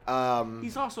right,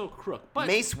 He's also a crook, but...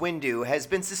 Mace Windu has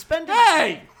been suspended.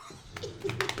 Hey!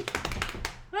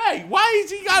 Hey, why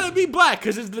is he gotta be black?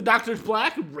 Because the doctor's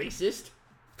black? Racist.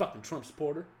 Fucking Trump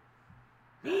supporter.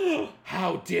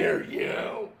 How dare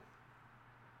you?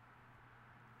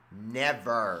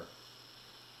 Never.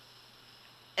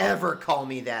 Ever call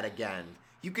me that again.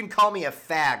 You can call me a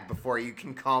fag before you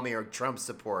can call me a Trump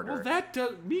supporter.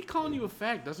 Well, me calling you a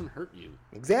fag doesn't hurt you.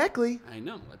 Exactly. I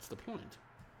know, that's the point.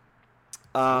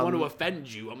 I want to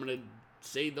offend you. I'm going to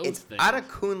say those things. It's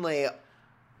Adekunle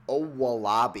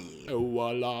Owolabi.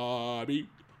 Owolabi.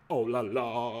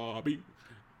 Owolabi.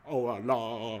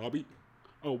 Owolabi.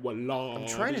 Owolabi. I'm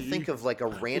trying to think of like a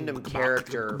random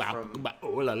character from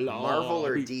Marvel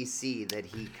or DC that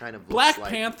he kind of looks Black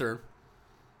like. Panther.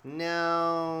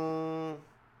 No.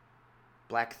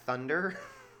 Black Thunder?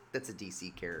 That's a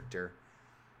DC character.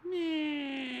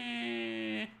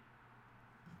 I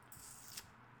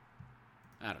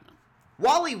don't know.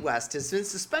 Wally West has been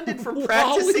suspended from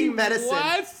practicing medicine.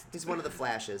 West? He's one of the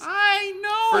Flashes. I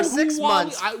know. For 6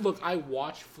 months. I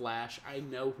watch Flash. I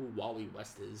know who Wally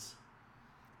West is.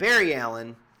 Barry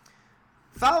Allen,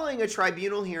 following a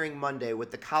tribunal hearing Monday with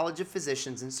the College of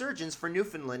Physicians and Surgeons for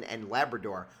Newfoundland and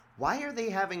Labrador. Why are they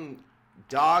having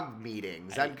dog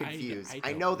meetings? I'm confused.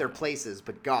 I know their places,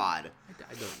 but God.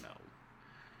 I don't know.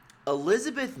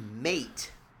 Elizabeth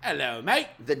Mate. Hello, mate.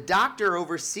 The doctor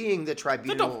overseeing the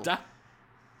tribunal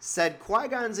said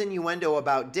Qui-Gon's innuendo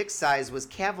about dick size was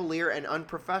cavalier and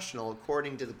unprofessional,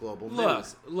 according to the Global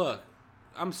News. Look,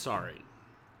 I'm sorry.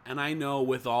 And I know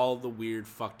with all the weird,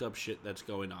 fucked up shit that's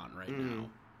going on right now,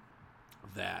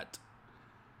 that...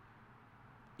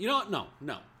 You know what?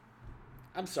 No.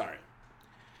 I'm sorry.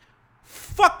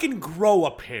 Fucking grow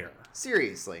a pair.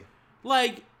 Seriously.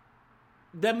 Like,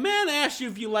 the man asked you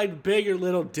if you liked big or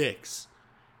little dicks.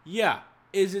 Yeah.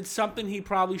 Is it something he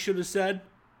probably should have said?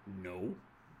 No.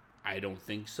 I don't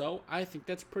think so. I think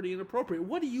that's pretty inappropriate.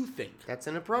 What do you think? That's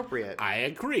inappropriate. I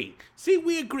agree. See,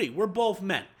 we agree. We're both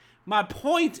men. My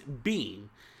point being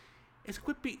is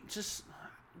quit being just...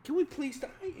 Can we please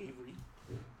stop... Hi, Avery.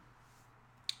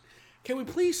 Can we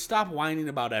please stop whining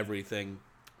about everything?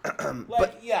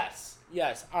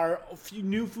 Yes, our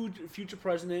new future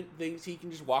president thinks he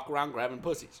can just walk around grabbing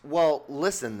pussies. Well,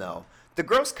 listen, though. The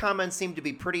gross comments seem to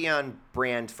be pretty on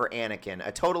brand for Anakin.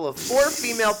 A total of 4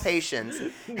 female patients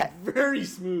very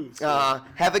smooth.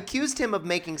 Have accused him of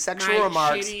making sexual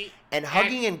remarks and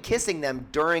hugging and kissing them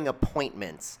during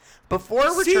appointments.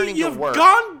 Before returning to work...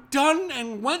 you've done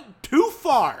and went too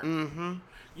far. Mm-hmm.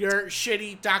 Your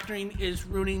shitty doctoring is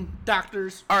ruining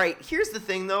doctors. All right, here's the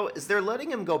thing, though, is they're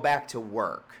letting him go back to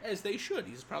work. As they should.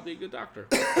 He's probably a good doctor.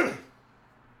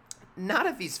 Not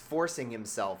if he's forcing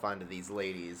himself onto these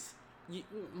ladies.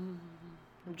 I'm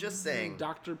just saying.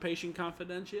 Doctor-patient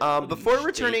confidentiality. Before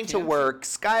returning to work,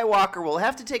 Skywalker will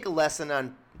have to take a lesson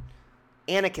on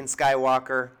Anakin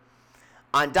Skywalker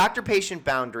on doctor-patient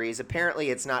boundaries. Apparently,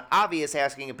 it's not obvious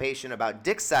asking a patient about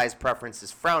dick size preference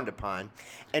is frowned upon.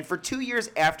 And for 2 years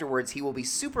afterwards, he will be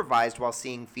supervised while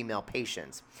seeing female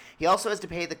patients. He also has to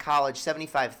pay the college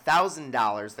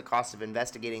 $75,000, the cost of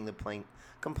investigating the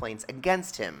complaints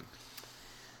against him.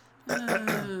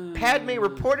 Padme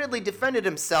reportedly defended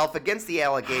himself against the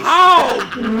allegations. How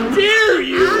dare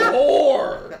you,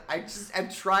 whore! I'm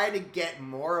trying to get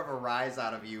more of a rise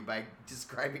out of you by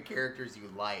describing characters you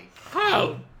like.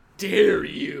 How dare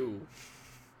you?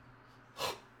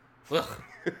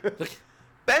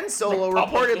 Ben Solo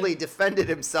reportedly defended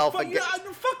himself against...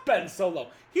 Fuck Ben Solo.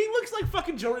 He looks like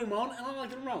fucking Joe Ramone, and I don't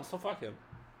like Ramone, so fuck him.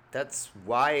 That's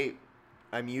why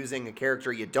I'm using a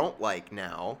character you don't like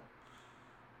now.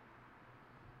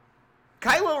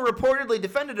 Kylo reportedly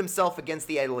defended himself against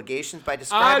the allegations by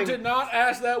describing... I did not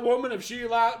ask that woman if she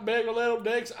liked big or little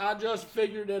dicks. I just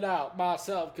figured it out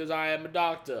myself because I am a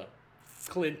doctor.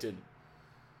 Clinton.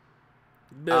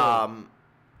 Bill.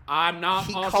 I'm not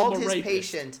he also called a his rapist.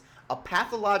 patient a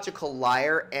pathological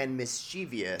liar and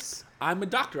mischievous. I'm a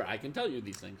doctor. I can tell you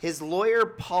these things. His lawyer,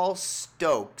 Paul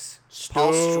Stokes,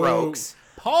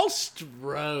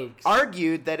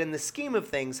 argued that in the scheme of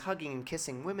things, hugging and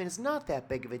kissing women is not that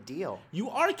big of a deal. You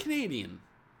are Canadian.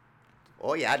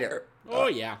 Oh, yeah, dear. Oh,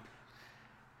 yeah.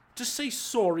 Just say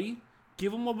sorry,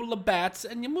 give them a little bats,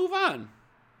 and you move on.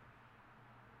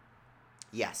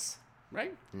 Yes.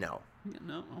 Right? No. Yeah,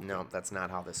 no? Okay. No, that's not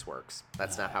how this works.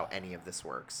 That's not how any of this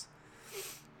works.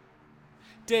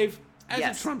 Dave, as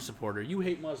Yes. a Trump supporter, you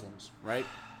hate Muslims, right?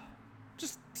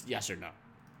 Just yes or no.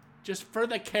 Just for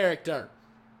the character.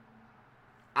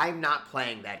 I'm not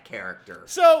playing that character.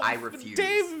 So, I refuse.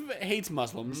 Dave hates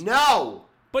Muslims. No!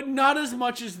 But not as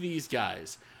much as these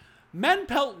guys. Men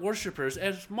pelt worshippers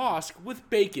at mosque with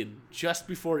bacon just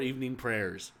before evening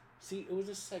prayers. See, it was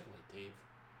a segue, Dave.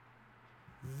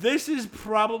 This is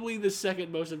probably the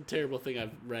second most terrible thing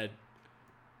I've read.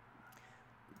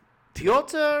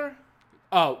 Piotr?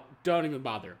 Oh, don't even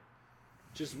bother.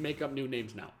 Just make up new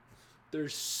names now. They're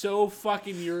so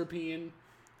fucking European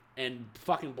and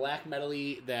fucking black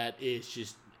metal-y that it's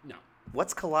just, no.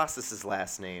 What's Colossus's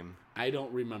last name? I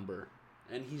don't remember.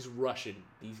 And he's Russian.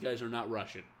 These guys are not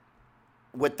Russian.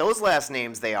 With those last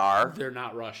names, they are. They're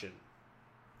not Russian.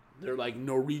 They're like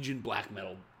Norwegian black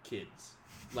metal kids.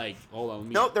 Like, hold on.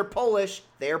 No, they're Polish.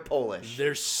 They're Polish.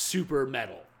 They're super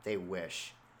metal. They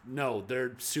wish. No,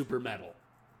 they're super metal.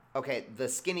 Okay, the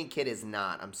skinny kid is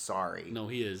not. I'm sorry. No,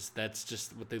 he is. That's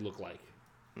just what they look like.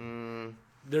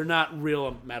 They're not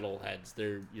real metalheads.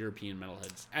 They're European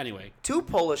metalheads. Anyway. 2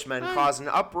 Polish men caused an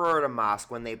uproar at a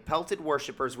mosque when they pelted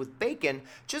worshippers with bacon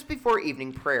just before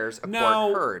evening prayers, a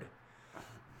court heard.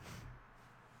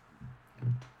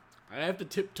 I have to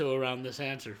tiptoe around this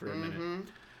answer for a minute.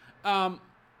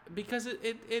 Because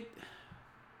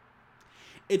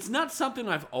it's not something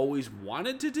I've always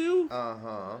wanted to do.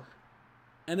 Uh-huh.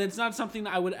 And it's not something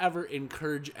I would ever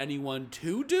encourage anyone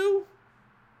to do.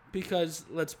 Because,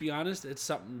 let's be honest, it's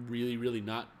something really, really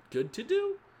not good to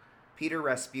do. Peter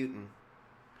Rasputin.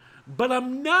 But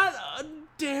I'm not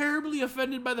terribly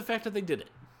offended by the fact that they did it.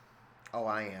 Oh,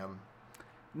 I am.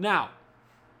 Now,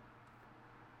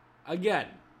 again,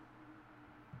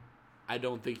 I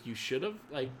don't think you should have.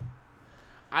 Like,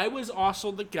 I was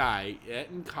also the guy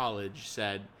in college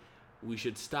said we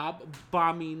should stop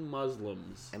bombing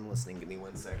Muslims. I'm listening. Give me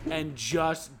 1 second. And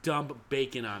just dump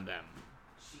bacon on them.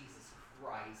 Jesus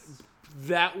Christ.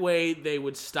 That way they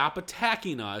would stop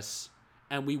attacking us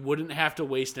and we wouldn't have to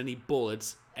waste any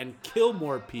bullets and kill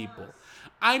more people.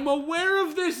 I'm aware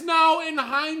of this now in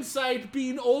hindsight,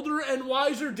 being older and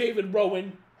wiser, David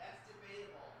Rowan. That's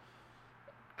debatable.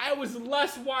 I was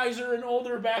less wiser and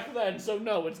older back then, so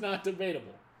no, it's not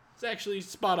debatable. It's actually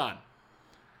spot on.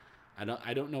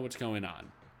 I don't know what's going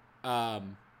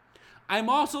on. I'm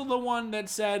also the one that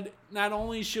said not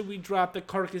only should we drop the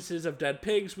carcasses of dead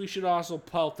pigs, we should also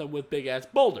pelt them with big-ass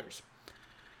boulders.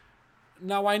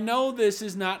 Now, I know this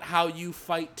is not how you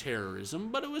fight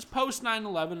terrorism, but it was post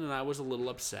 9/11 and I was a little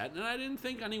upset, and I didn't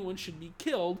think anyone should be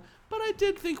killed, but I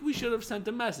did think we should have sent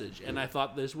a message, and I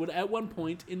thought this would at one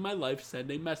point in my life send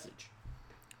a message.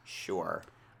 Sure.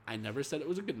 I never said it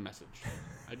was a good message.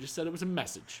 I just said it was a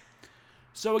message.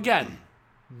 So again,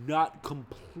 not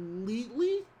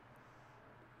completely.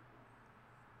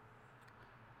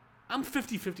 I'm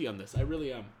 50-50 on this. I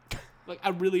really am.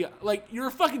 You're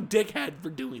a fucking dickhead for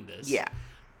doing this. Yeah.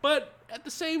 But at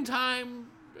the same time,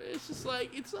 it's just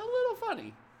like, it's a little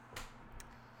funny.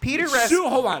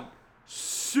 Hold on.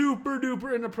 Super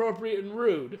duper inappropriate and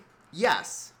rude.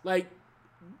 Yes. But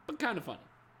kind of funny.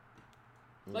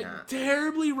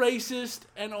 Terribly racist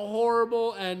and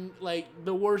horrible and,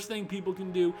 the worst thing people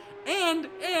can do.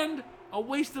 And a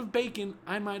waste of bacon,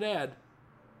 I might add.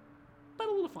 But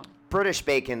a little funny. British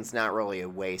bacon's not really a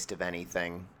waste of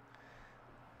anything.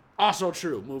 Also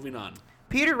true. Moving on.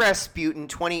 Peter Rasputin,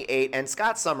 28, and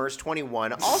Scott Summers,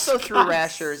 21, also threw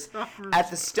rashers at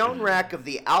the stone rack of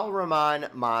the Al Rahman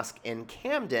Mosque in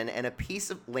Camden, and a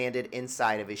piece landed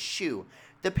inside of his shoe.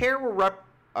 The pair were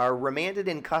remanded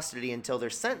in custody until their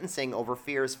sentencing over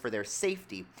fears for their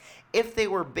safety. If they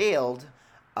were bailed,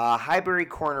 Highbury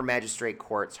Corner Magistrate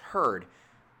Courts heard.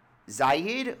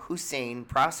 Zayed Hussein,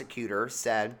 prosecutor,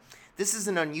 said, "This is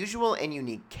an unusual and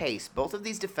unique case. Both of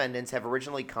these defendants have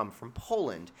originally come from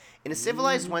Poland. In a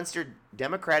civilized Western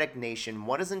democratic nation,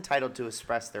 one is entitled to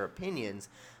express their opinions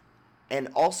and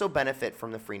also benefit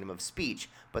from the freedom of speech.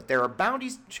 But there are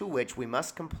boundaries to which we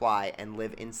must comply and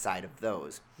live inside of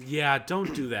those." Yeah,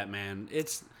 don't do that, man.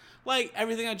 It's like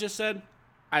everything I just said,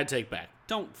 I take back.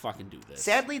 Don't fucking do this.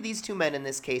 Sadly, these two men in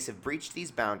this case have breached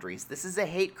these boundaries. This is a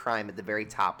hate crime at the very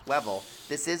top level.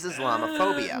 This is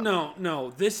Islamophobia.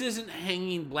 No. This isn't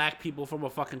hanging black people from a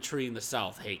fucking tree in the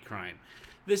South hate crime.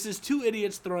 This is two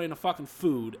idiots throwing a fucking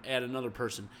food at another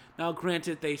person. Now,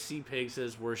 granted, they see pigs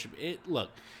as worship.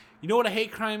 Look, you know what a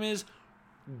hate crime is?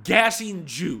 Gassing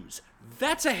Jews.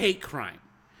 That's a hate crime.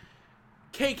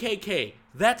 KKK.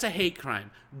 That's a hate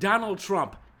crime. Donald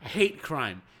Trump. Hate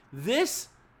crime.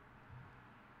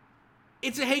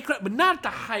 It's a hate crime, but not at the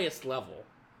highest level.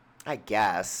 I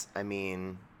guess. I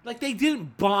mean... they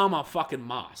didn't bomb a fucking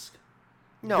mosque.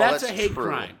 No, that's a hate true.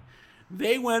 crime.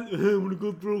 They went, hey, I'm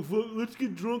gonna go let's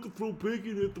get drunk and throw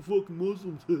bacon at the fucking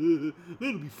Muslims.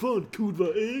 That'll be fun,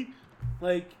 kurwa,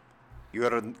 eh? You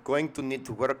are going to need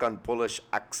to work on Polish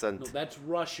accent. No, that's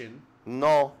Russian.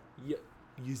 No. Yeah,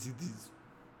 yes it is.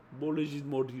 Polish is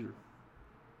more dear.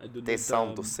 They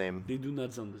sound the same. They do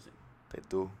not sound the same. They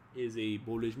do. Is a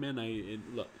Polish man.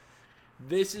 Look,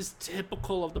 this is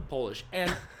typical of the Polish,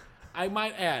 and I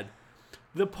might add,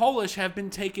 the Polish have been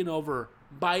taken over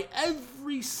by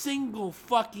every single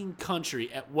fucking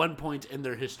country at one point in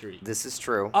their history. This is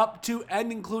true. Up to and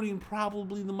including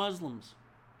probably the Muslims.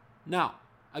 Now,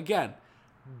 again,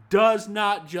 does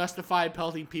not justify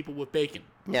pelting people with bacon.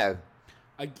 No.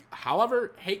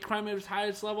 However, hate crime at its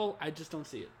highest level, I just don't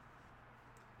see it.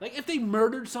 If they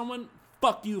murdered someone,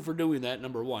 fuck you for doing that,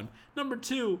 number one. Number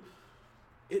two,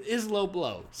 it is low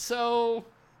blow. So...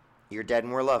 You're dead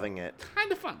and we're loving it.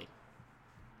 Kind of funny.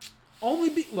 Only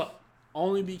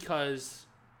because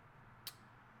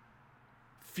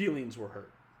feelings were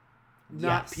hurt.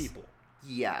 Not people.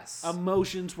 Yes.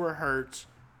 Emotions were hurt.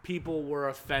 People were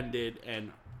offended,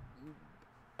 and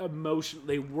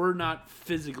they were not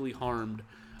physically harmed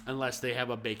unless they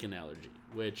have a bacon allergy,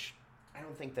 which... I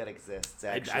don't think that exists,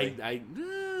 actually.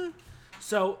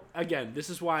 So, again, this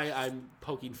is why I'm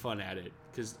poking fun at it.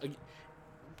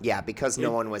 Because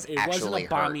no one was actually hurt. It wasn't a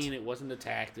bombing. It wasn't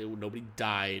attacked. Nobody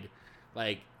died.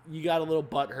 You got a little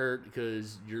butt hurt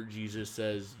because your Jesus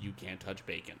says you can't touch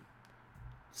bacon.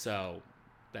 So,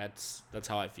 that's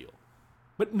how I feel.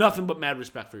 But nothing but mad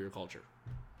respect for your culture.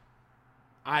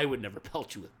 I would never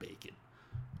pelt you with bacon.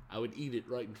 I would eat it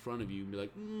right in front of you and be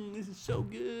like, this is so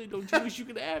good. Don't you wish you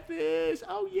could have this?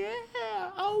 Oh, yeah.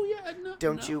 No,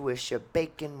 Don't you wish your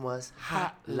bacon was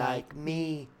hot like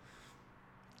me?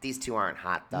 These two aren't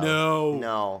hot, though.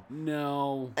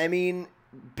 No. I mean,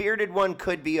 bearded one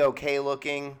could be okay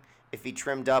looking if he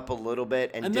trimmed up a little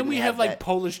bit. And then we have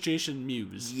Polish Jason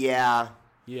Mewes. Yeah.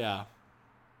 Yeah,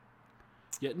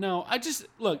 no,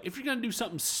 look, if you're going to do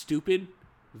something stupid,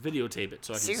 videotape it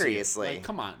so I can Seriously. see it.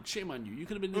 Come on, shame on you. You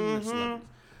could have been doing this celebrities.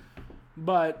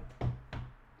 But,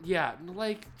 yeah,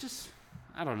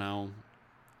 I don't know.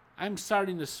 I'm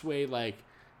starting to sway like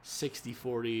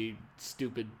 60-40,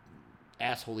 stupid,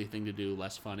 assholey thing to do,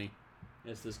 less funny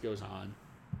as this goes on.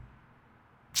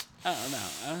 I don't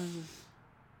know.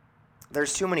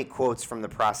 There's too many quotes from the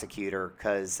prosecutor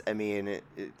because, I mean,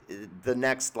 the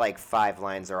next, like, 5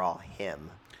 lines are all him.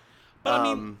 But, I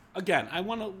mean, again, I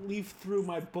want to leaf through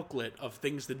my booklet of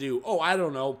things to do. Oh, I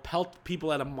don't know, pelt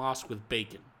people at a mosque with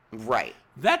bacon. Right.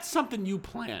 That's something you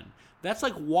plan. That's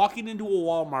like walking into a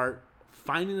Walmart,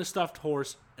 finding a stuffed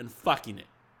horse, and fucking it.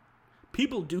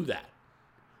 People do that.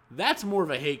 That's more of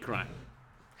a hate crime.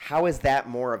 How is that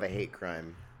more of a hate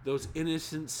crime? Those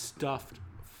innocent, stuffed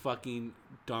fucking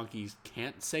donkeys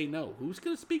can't say no. Who's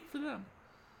going to speak for them?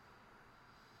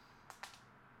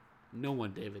 No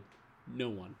one, David. No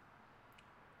one.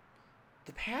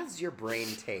 The paths your brain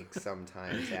takes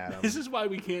sometimes, Adam. This is why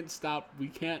we can't stop. We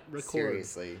can't record.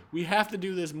 Seriously. We have to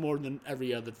do this more than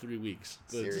every other 3 weeks.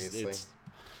 Seriously.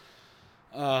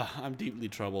 I'm deeply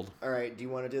troubled. All right. Do you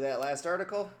want to do that last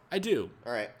article? I do.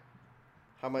 All right.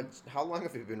 How long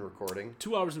have you been recording?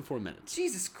 2 hours and 4 minutes.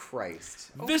 Jesus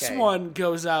Christ. Okay. This one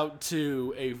goes out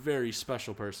to a very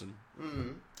special person.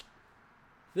 Mm-hmm.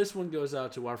 This one goes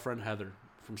out to our friend Heather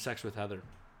from Sex with Heather.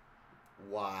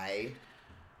 Why?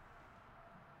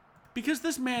 Because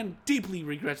this man deeply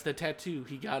regrets the tattoo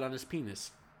he got on his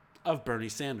penis of Bernie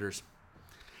Sanders.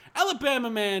 Alabama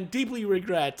man deeply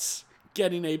regrets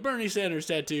getting a Bernie Sanders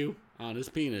tattoo on his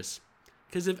penis.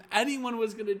 Because if anyone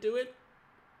was going to do it,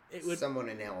 it would... Someone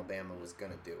in Alabama was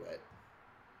going to do it.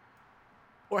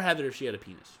 Or Heather if she had a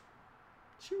penis.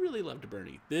 She really loved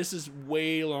Bernie. This is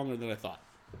way longer than I thought.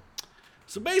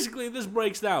 So basically, this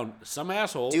breaks down. Some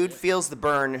asshole... Dude feels the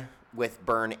burn with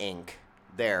burn ink.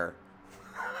 There.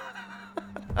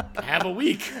 Have a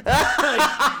week.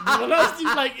 What else do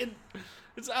you like?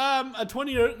 It's a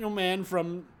 20-year-old man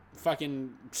from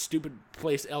fucking stupid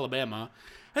place Alabama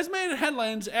has made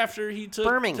headlines after he took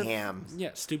Birmingham.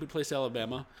 Stupid place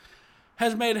Alabama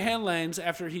has made headlines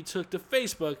after he took to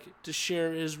Facebook to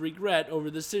share his regret over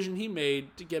the decision he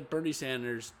made to get Bernie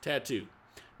Sanders tattoo.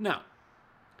 Now,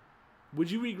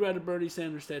 would you regret a Bernie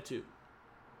Sanders tattoo?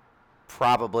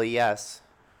 Probably yes.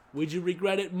 Would you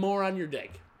regret it more on your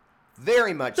dick?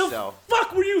 Very much the so.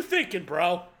 Fuck were you thinking,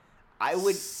 bro? I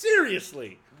would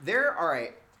seriously. All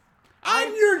right.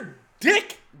 On your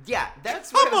dick? Yeah,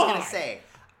 that's what I was gonna say.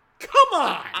 Come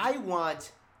on. I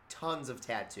want tons of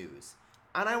tattoos,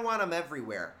 and I want them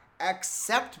everywhere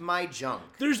except my junk.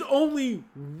 There's only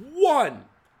one.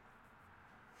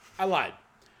 I lied.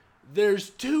 There's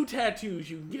 2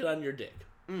 tattoos you can get on your dick.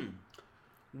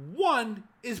 One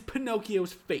is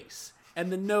Pinocchio's face,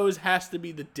 and the nose has to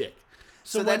be the dick.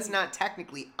 So that's not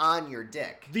technically on your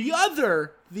dick. The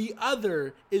other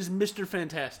is Mr.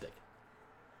 Fantastic.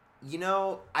 You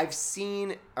know, I've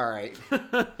seen... All right.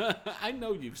 I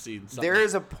know you've seen something. There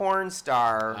is a porn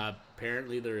star...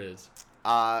 apparently there is.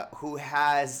 Who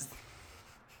has...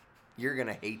 You're going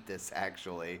to hate this,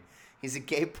 actually. He's a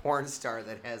gay porn star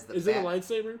that has the... Is it a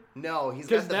lightsaber? No, he's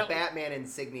got the Batman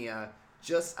insignia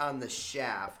just on the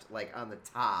shaft, like on the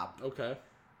top. Okay.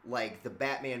 Like the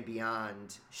Batman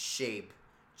Beyond shape,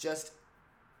 just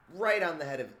right on the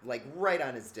head of, like right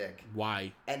on his dick.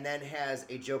 Why? And then has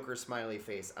a Joker smiley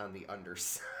face on the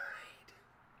underside.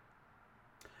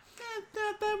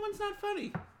 That one's not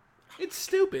funny. It's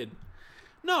stupid.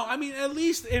 No, I mean at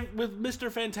least with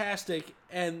Mr. Fantastic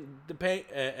and the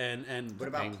What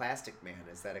about Plastic Man?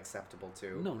 Is that acceptable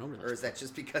too? No, nobody likes. Or is that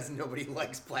just because nobody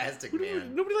likes Plastic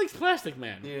Man? Nobody likes Plastic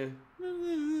Man.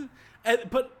 Yeah.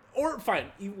 Or fine,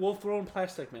 we'll throw in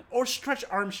Plastic Man or Stretch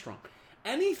Armstrong.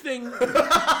 Anything.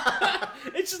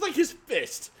 It's just like his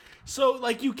fist. So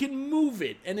like you can move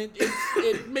it, and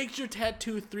it makes your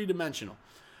tattoo 3-dimensional.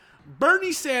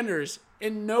 Bernie Sanders,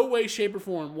 in no way, shape, or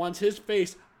form, wants his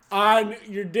face on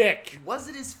your dick. Was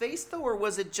it his face though, or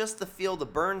was it just the "Feel the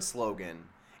Burn" slogan?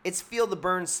 It's "Feel the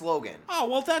Burn" slogan. Oh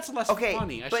well, that's less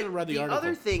funny. I should have read the article. The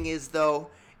other thing is though,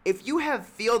 if you have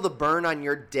 "Feel the Burn" on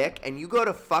your dick and you go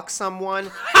to fuck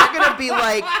someone, they're gonna be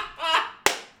like,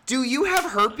 "Do you have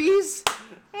herpes?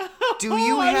 Do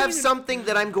you have something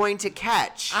that I'm going to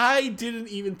catch?" I didn't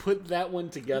even put that one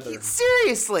together.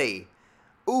 Seriously.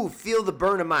 Ooh, feel the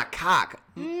burn of my cock.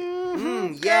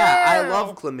 Yeah, I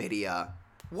love chlamydia.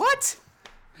 What?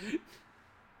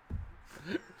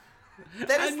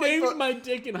 I named my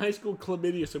dick in high school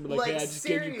chlamydia, so I'd be like, hey, I just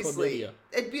gave you chlamydia.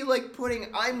 It'd be like putting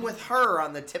 "I'm with her"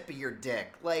 on the tip of your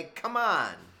dick. Like, come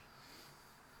on.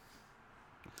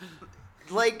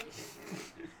 Like...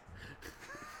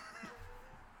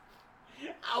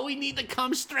 Oh, we need the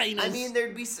cum strainers. I mean,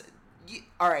 there'd be...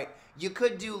 all right, you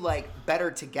could do, like, "Better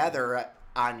Together"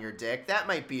 on your dick. That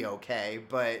might be okay,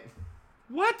 but...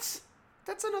 What?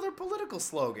 That's another political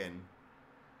slogan.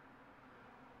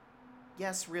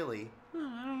 Yes, really. I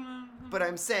don't know. But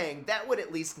I'm saying that would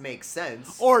at least make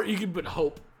sense. Or you could put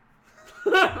hope.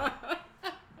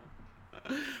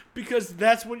 Because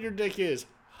that's what your dick is.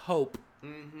 Hope.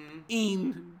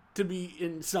 To be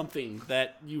in something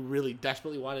that you really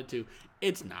desperately wanted to.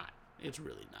 It's not. It's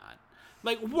really not.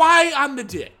 Like, why on the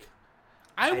dick?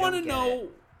 I want to know,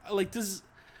 like, this.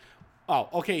 Oh,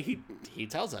 okay, he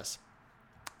tells us.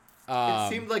 It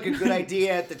seemed like a good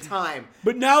idea at the time.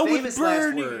 But now Famous with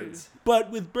Bernie, last words.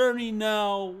 But with Bernie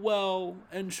now, well,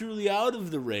 and truly out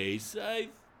of the race, I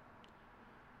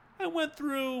went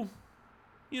through,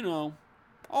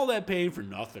 all that pain for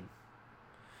nothing.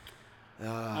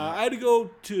 I had to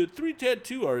go to 3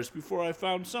 tattoo artists before I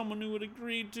found someone who would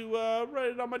agree to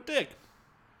write it on my dick.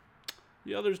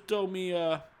 The others told me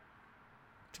to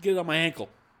get it on my ankle.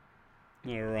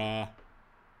 Or,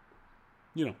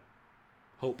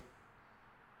 hope.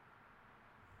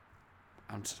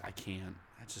 I can't.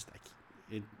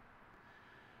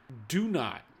 Do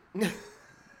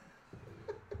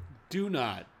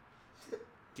not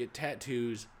get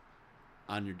tattoos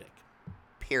on your dick.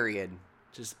 Period.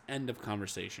 Just end of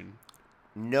conversation.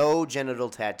 No genital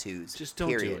tattoos. Just don't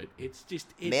do it. It's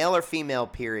male or female.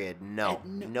 Period. No.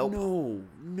 Nope.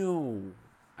 No.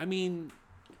 I mean,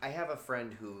 I have a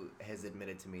friend who has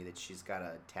admitted to me that she's got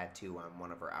a tattoo on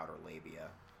one of her outer labia.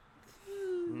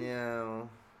 No.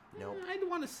 Nope. I don't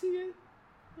want to see it.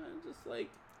 I'm just like.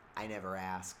 I never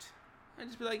asked. I'd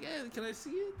just be like, hey, can I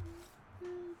see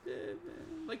it?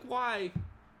 Like, why?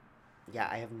 Yeah,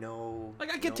 I have no...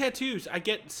 Like, I get tattoos. I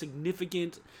get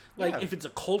significant... Like, if it's a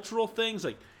cultural thing, it's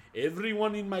like,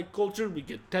 everyone in my culture, we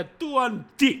get tattoo on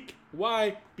dick.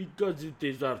 Why? Because it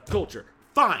is our culture.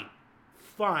 Fine.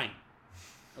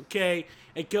 Okay?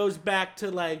 It goes back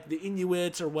to, like, the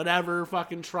Inuits or whatever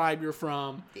fucking tribe you're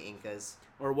from. The Incas.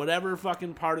 Or whatever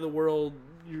fucking part of the world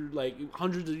you're, like,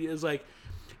 hundreds of years, like...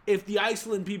 If the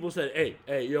Iceland people said, hey,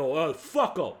 yo,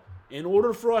 fucko, in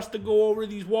order for us to go over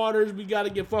these waters, we got to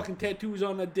get fucking tattoos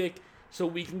on the dick so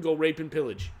we can go rape and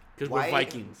pillage. Because we're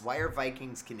Vikings. Why are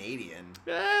Vikings Canadian?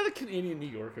 The Canadian New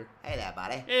Yorker. Hey there,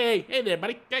 buddy. Hey there,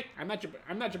 buddy. Hey, I'm not your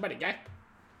buddy, guy.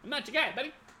 I'm not your guy,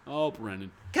 buddy. Oh,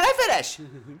 Brennan. Can I finish?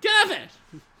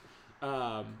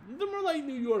 They're more like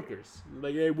New Yorkers.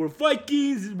 Like, hey, we're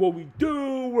Vikings. This is what we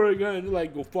do. We're going to,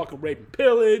 like, go fucking rape and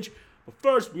pillage. But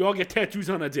first, we all get tattoos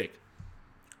on our dick.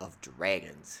 Of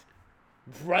dragons.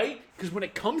 Right? Because when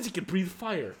it comes, it can breathe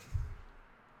fire.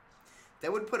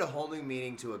 That would put a whole new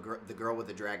meaning to the Girl with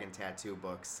the Dragon tattoo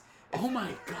books. Oh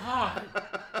my god.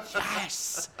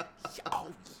 Yes. Oh,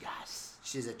 yes.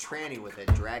 She's a tranny with a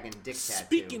dragon dick tattoo.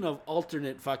 Speaking of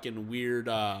alternate fucking weird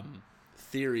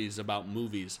theories about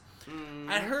movies,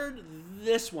 I heard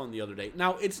this one the other day.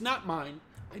 Now, it's not mine.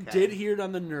 Okay. I did hear it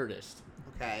on the Nerdist.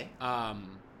 Okay.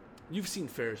 You've seen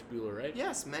Ferris Bueller, right?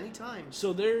 Yes, many times.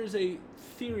 So there's a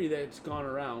theory that's gone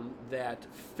around that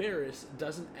Ferris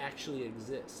doesn't actually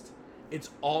exist. It's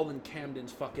all in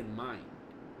Camden's fucking mind.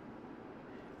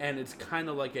 And it's kind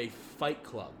of like a Fight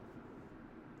Club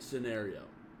scenario.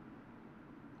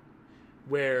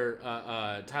 Where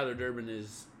Tyler Durden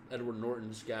is Edward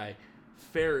Norton's guy.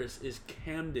 Ferris is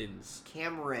Camden's.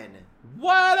 Cameron.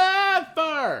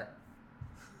 Whatever!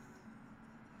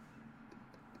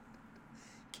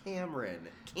 Camden.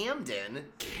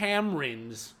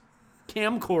 Cameron's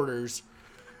camcorders.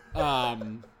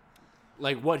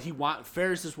 Like what he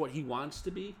Ferris is what he wants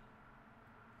to be.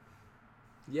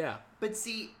 Yeah. But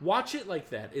see, watch it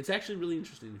like that. It's actually really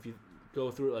interesting if you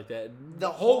go through it like that. The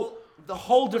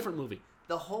whole different movie.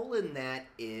 The hole in that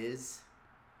is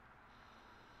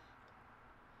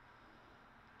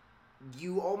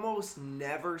you almost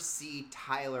never see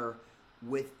Tyler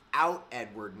without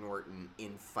Edward Norton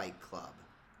in Fight Club.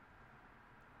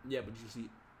 Yeah, but you see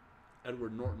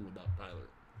Edward Norton without Tyler.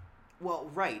 Well,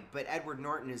 right, but Edward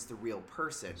Norton is the real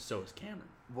person. So is Cameron.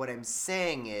 What I'm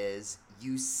saying is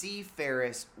you see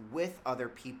Ferris with other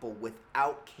people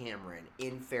without Cameron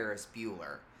in Ferris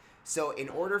Bueller. So in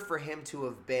order for him to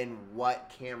have been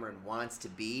what Cameron wants to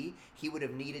be, he would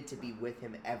have needed to be with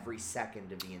him every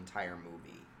second of the entire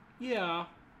movie. Yeah.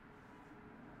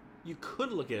 You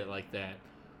could look at it like that.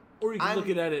 Or you could look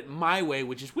at it my way,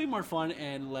 which is way more fun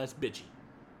and less bitchy.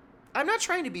 I'm not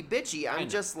trying to be bitchy. I'm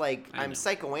just like, I'm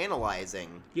psychoanalyzing.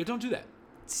 Yeah, don't do that.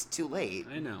 It's too late.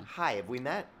 I know. Hi, have we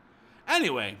met?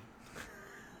 Anyway.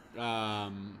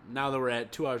 Now that we're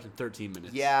at 2 hours and 13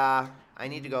 minutes. Yeah, I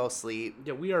need to go sleep.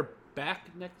 Yeah, we are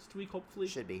back next week, hopefully.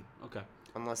 Should be. Okay.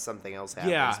 Unless something else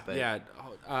happens. Yeah.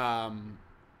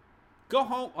 Go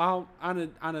home.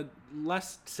 On a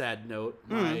less sad note,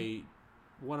 my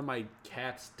one of my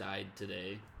cats died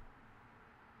today.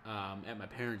 At my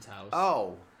parents' house.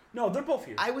 Oh. No, they're both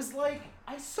here. I was like,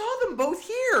 I saw them both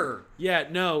here. Yeah,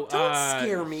 no. Don't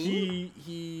scare me.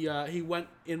 He went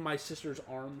in my sister's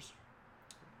arms,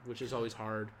 which is always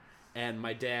hard. And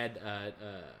my dad,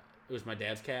 it was my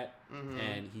dad's cat,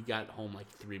 and he got home like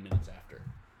 3 minutes after.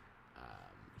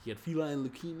 He had feline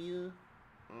leukemia,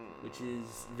 which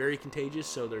is very contagious.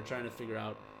 So they're trying to figure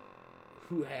out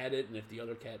who had it and if the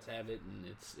other cats have it, and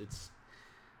it's.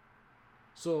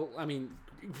 So I mean,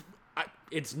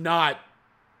 it's not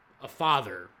a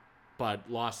father, but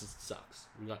loss sucks.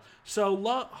 So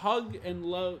hug and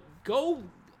love. Go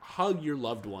hug your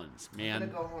loved ones, man. I'm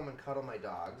gonna go home and cuddle my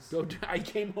dogs. I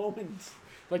came home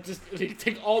and just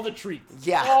take all the treats.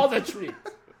 Yeah, all the treats.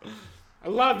 I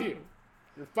love you.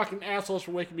 You're fucking assholes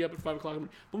for waking me up at 5 o'clock in the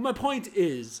morning. But my point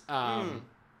is, of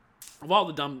all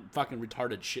the dumb fucking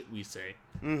retarded shit we say,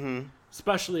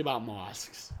 especially about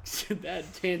mosques,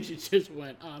 that tangent just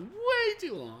went on way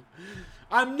too long.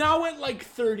 I'm now at like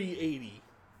 30-80.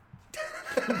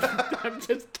 I'm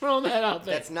just throwing that out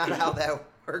there. That's not how that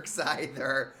works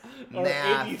either. Or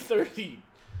Math. 80-30.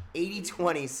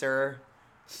 80-20, sir.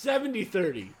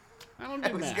 70-30.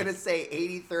 I was going to say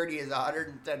 80-30 is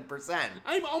 110%.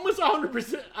 I'm almost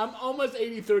 100%. I'm almost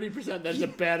 80-30%. That's a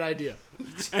bad idea.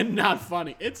 And not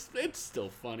funny. It's still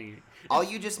funny. All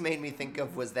you just made me think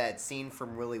of was that scene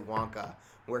from Willy Wonka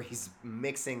where he's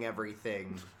mixing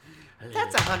everything.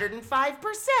 That's 105%.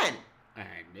 I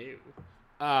knew.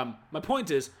 My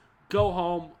point is, go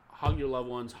home, hug your loved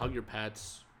ones, hug your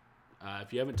pets.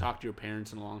 If you haven't talked to your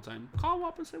parents in a long time, call them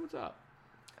up and say what's up.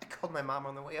 I called my mom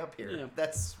on the way up here. Yeah.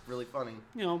 That's really funny.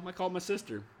 You know, I called my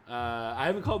sister. I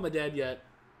haven't called my dad yet.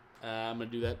 I'm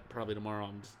going to do that probably tomorrow.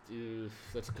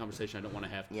 That's a conversation I don't want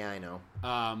to have. Yeah, I know.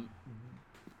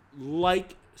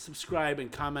 Like, subscribe,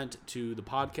 and comment to the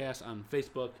podcast on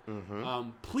Facebook.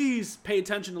 Please pay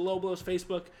attention to Low Blow's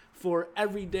Facebook for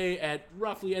every day at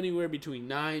roughly anywhere between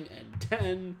 9 and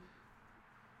 10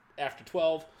 after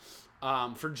 12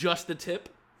 for just the tip.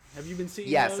 Have you been seeing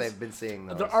those? Yes, I've been seeing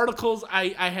those. The articles, I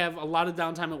have a lot of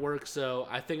downtime at work, so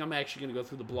I think I'm actually going to go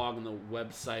through the blog and the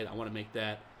website. I want to make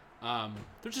that.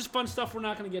 There's just fun stuff we're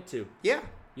not going to get to. Yeah.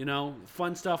 You know,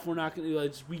 fun stuff we're not going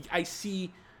to... I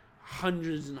see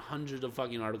hundreds and hundreds of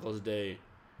fucking articles a day.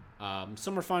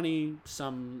 Some are funny,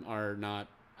 some are not.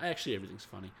 Actually, everything's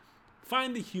funny.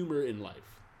 Find the humor in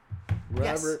life.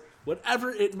 Whatever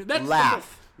it...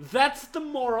 Laugh. That's the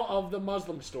moral of the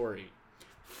Muslim story.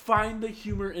 Find the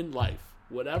humor in life.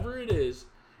 Whatever it is.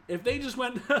 If they just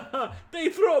went, they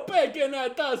throw bacon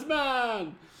at us,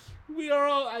 man. We are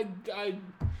all...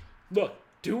 Look,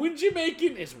 doing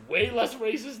Jamaican is way less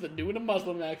racist than doing a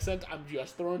Muslim accent. I'm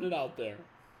just throwing it out there.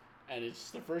 And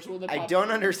it's the first one that I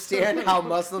don't understand how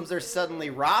Muslims are suddenly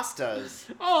Rastas.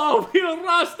 Oh, we're a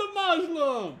Rasta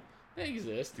Muslim. They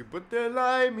exist. You put the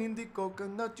lime in the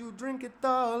coconut, you drink it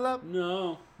all up.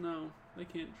 No, they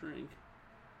can't drink.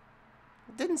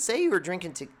 It didn't say you were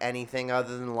drinking anything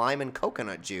other than lime and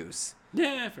coconut juice.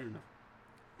 Yeah, fair enough.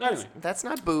 Anyway, that's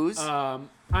not booze.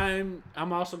 I'm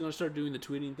also gonna start doing the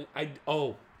tweeting thing.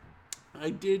 I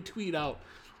did tweet out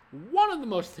one of the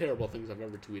most terrible things I've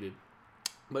ever tweeted,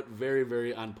 but very,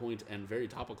 very on point and very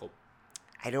topical.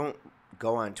 I don't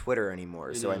go on Twitter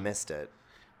anymore, so I missed it.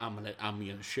 I'm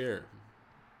gonna share.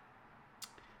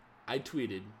 I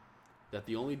tweeted that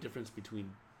the only difference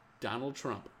between Donald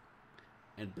Trump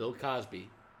and Bill Cosby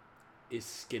is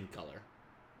skin color.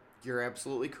 You're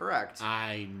absolutely correct.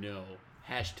 I know.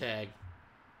 Hashtag.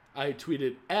 I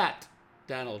tweeted at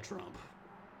Donald Trump.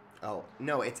 Oh,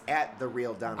 no, it's at the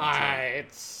real Donald Trump.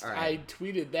 I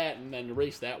tweeted that and then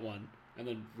erased that one and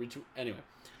then anyway.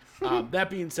 That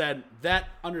being said, that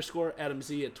 _ Adam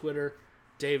Z at Twitter.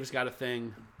 Dave's got a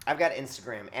thing. I've got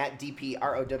Instagram at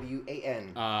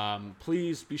DPROWAN.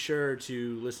 Please be sure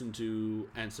to listen to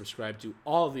and subscribe to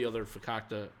all of the other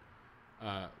Fakakta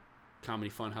Comedy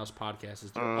Funhouse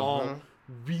podcasts. They're all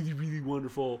really, really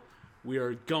wonderful. We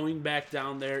are going back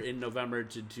down there in November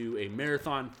to do a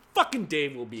marathon. Fucking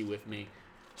Dave will be with me.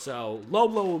 So Low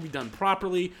Blow will be done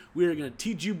properly. We are going to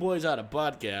teach you boys how to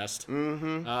podcast.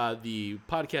 The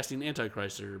podcasting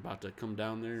Antichrist are about to come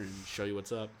down there and show you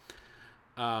what's up.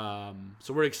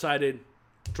 So we're excited.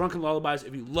 Drunken Lullabies.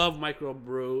 If you love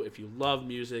microbrew, if you love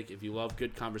music, if you love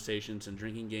good conversations and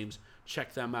drinking games,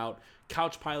 check them out.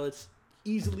 Couch Pilots,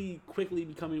 quickly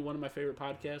becoming one of my favorite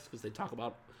podcasts because they talk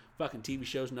about fucking TV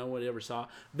shows no one ever saw.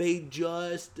 They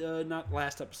just, not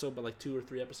last episode, but like 2 or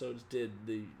 3 episodes, did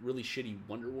the really shitty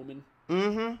Wonder Woman.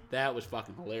 That was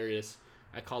fucking hilarious.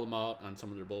 I called them out on some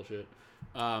of their bullshit.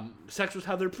 Sex with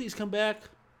Heather, please come back.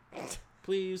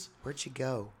 Please. Where'd you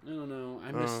go? I don't know.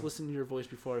 I miss listening to your voice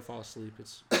before I fall asleep.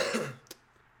 It's.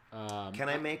 Can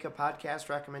I make a podcast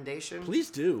recommendation? Please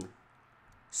do.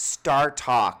 Star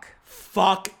Talk.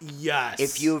 Fuck yes.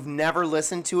 If you've never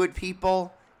listened to it,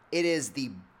 people, it is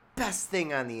the best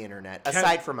thing on the internet,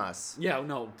 aside from us. Yeah,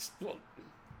 no. Well,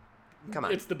 come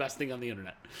on. It's the best thing on the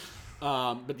internet.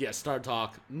 But yeah, Star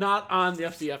Talk. Not on the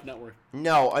FCF network.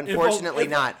 No, unfortunately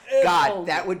not. God, only.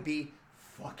 That would be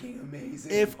fucking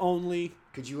amazing. If only.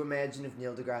 Could you imagine if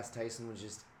Neil deGrasse Tyson was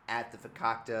just at the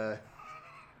Fakakta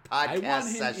podcast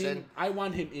session? I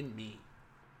want him in me.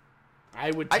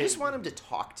 I just want him to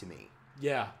talk to me.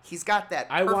 Yeah. He's got that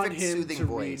perfect I want him soothing to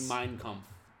voice. read Mein Kampf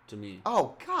to me.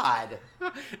 Oh, God.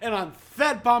 And on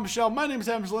that bombshell, my name is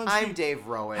Adam Zielinski. I'm Dave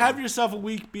Rowan. Have yourself a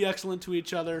week. Be excellent to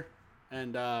each other.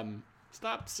 And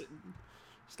stop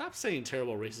saying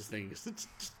terrible racist things.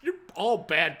 You're all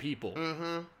bad people.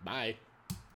 Mm-hmm. Bye.